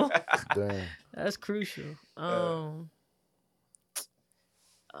 Damn. Damn. That's crucial.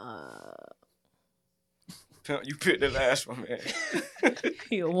 You picked the last one, man.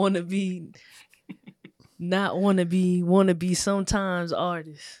 You wanna be, not wanna be sometimes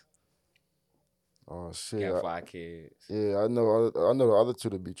artists. Oh shit. Got 5 kids. Yeah, I know the other two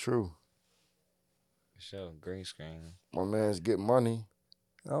to be true. For sure. Green screen. My man's Get Money.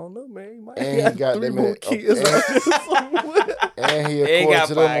 I don't know, man. He might And have he got 3 them more kids out there somewhere. And he, Ain't according got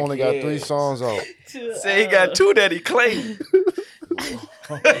to them, 5 only got 3 kids. songs out. Say he got 2 that he claimed.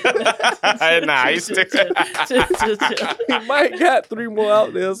 Nah, he still. He might got 3 more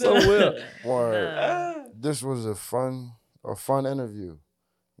out there somewhere. Word. This was a fun interview.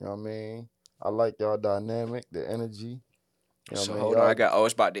 You know what I mean? I like y'all dynamic, the energy. You know So what I mean? hold on,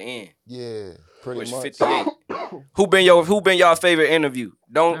 it's about to end. Yeah, pretty Which much. 58. Who been y'all favorite interview?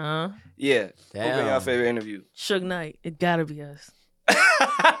 Don't. Yeah. Damn. Who been y'all favorite interview? Suge Knight. It gotta be us.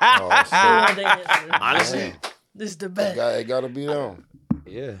 Oh, shit. Honestly. This is the best. It gotta be them.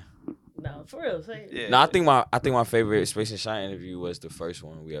 Yeah. No, for real. Say it. Yeah. No, I think my favorite Space and Shine interview was the first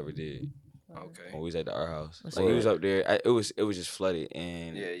one we ever did. Okay. When we was at the art house. That's Like he right. was up there. It was just flooded,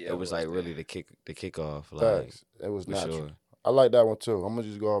 and Yeah, it was like really the kickoff. Like Facts. It was for natural. sure. I like that one too. I'm gonna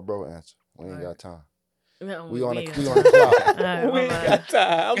just go off bro answer. We ain't got time. We on the ain't clock. Alright, We ain't bye-bye. got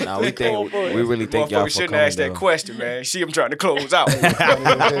time. Nah, we really thank y'all Motherfucker for shouldn't coming. ask that though. question, man. See him trying to close out.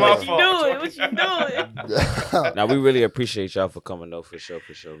 My What you fault. doing? What you doing? Now we really appreciate y'all for coming though, for sure,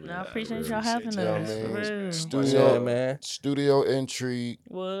 man. No, I appreciate really y'all having You know what us. I mean? For real. Studio, Yeah, man. Studio Ntrigue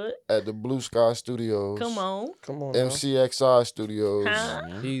What? at the Blue Sky Studios. Come on. Come on. now. MCXI Studios. Huh?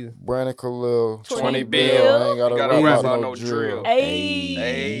 Easy. Brandon Khalil. 20 bill. I ain't gotta Gotta rap rap about about no no drill. drill. Hey.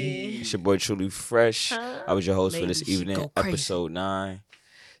 Hey. It's your boy TreeLee Fresh. Huh? I was your host for Maybe this she evening, go crazy. episode 9.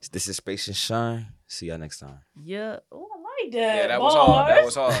 This is Space and Shine. See y'all next time. Yeah. Oh, I like that. Yeah, that was hard. That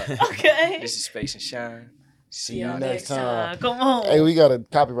was hard. Okay. This is Space and Shine. See you y'all next time. Come on. Hey, we gotta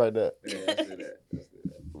copyright that. Yeah,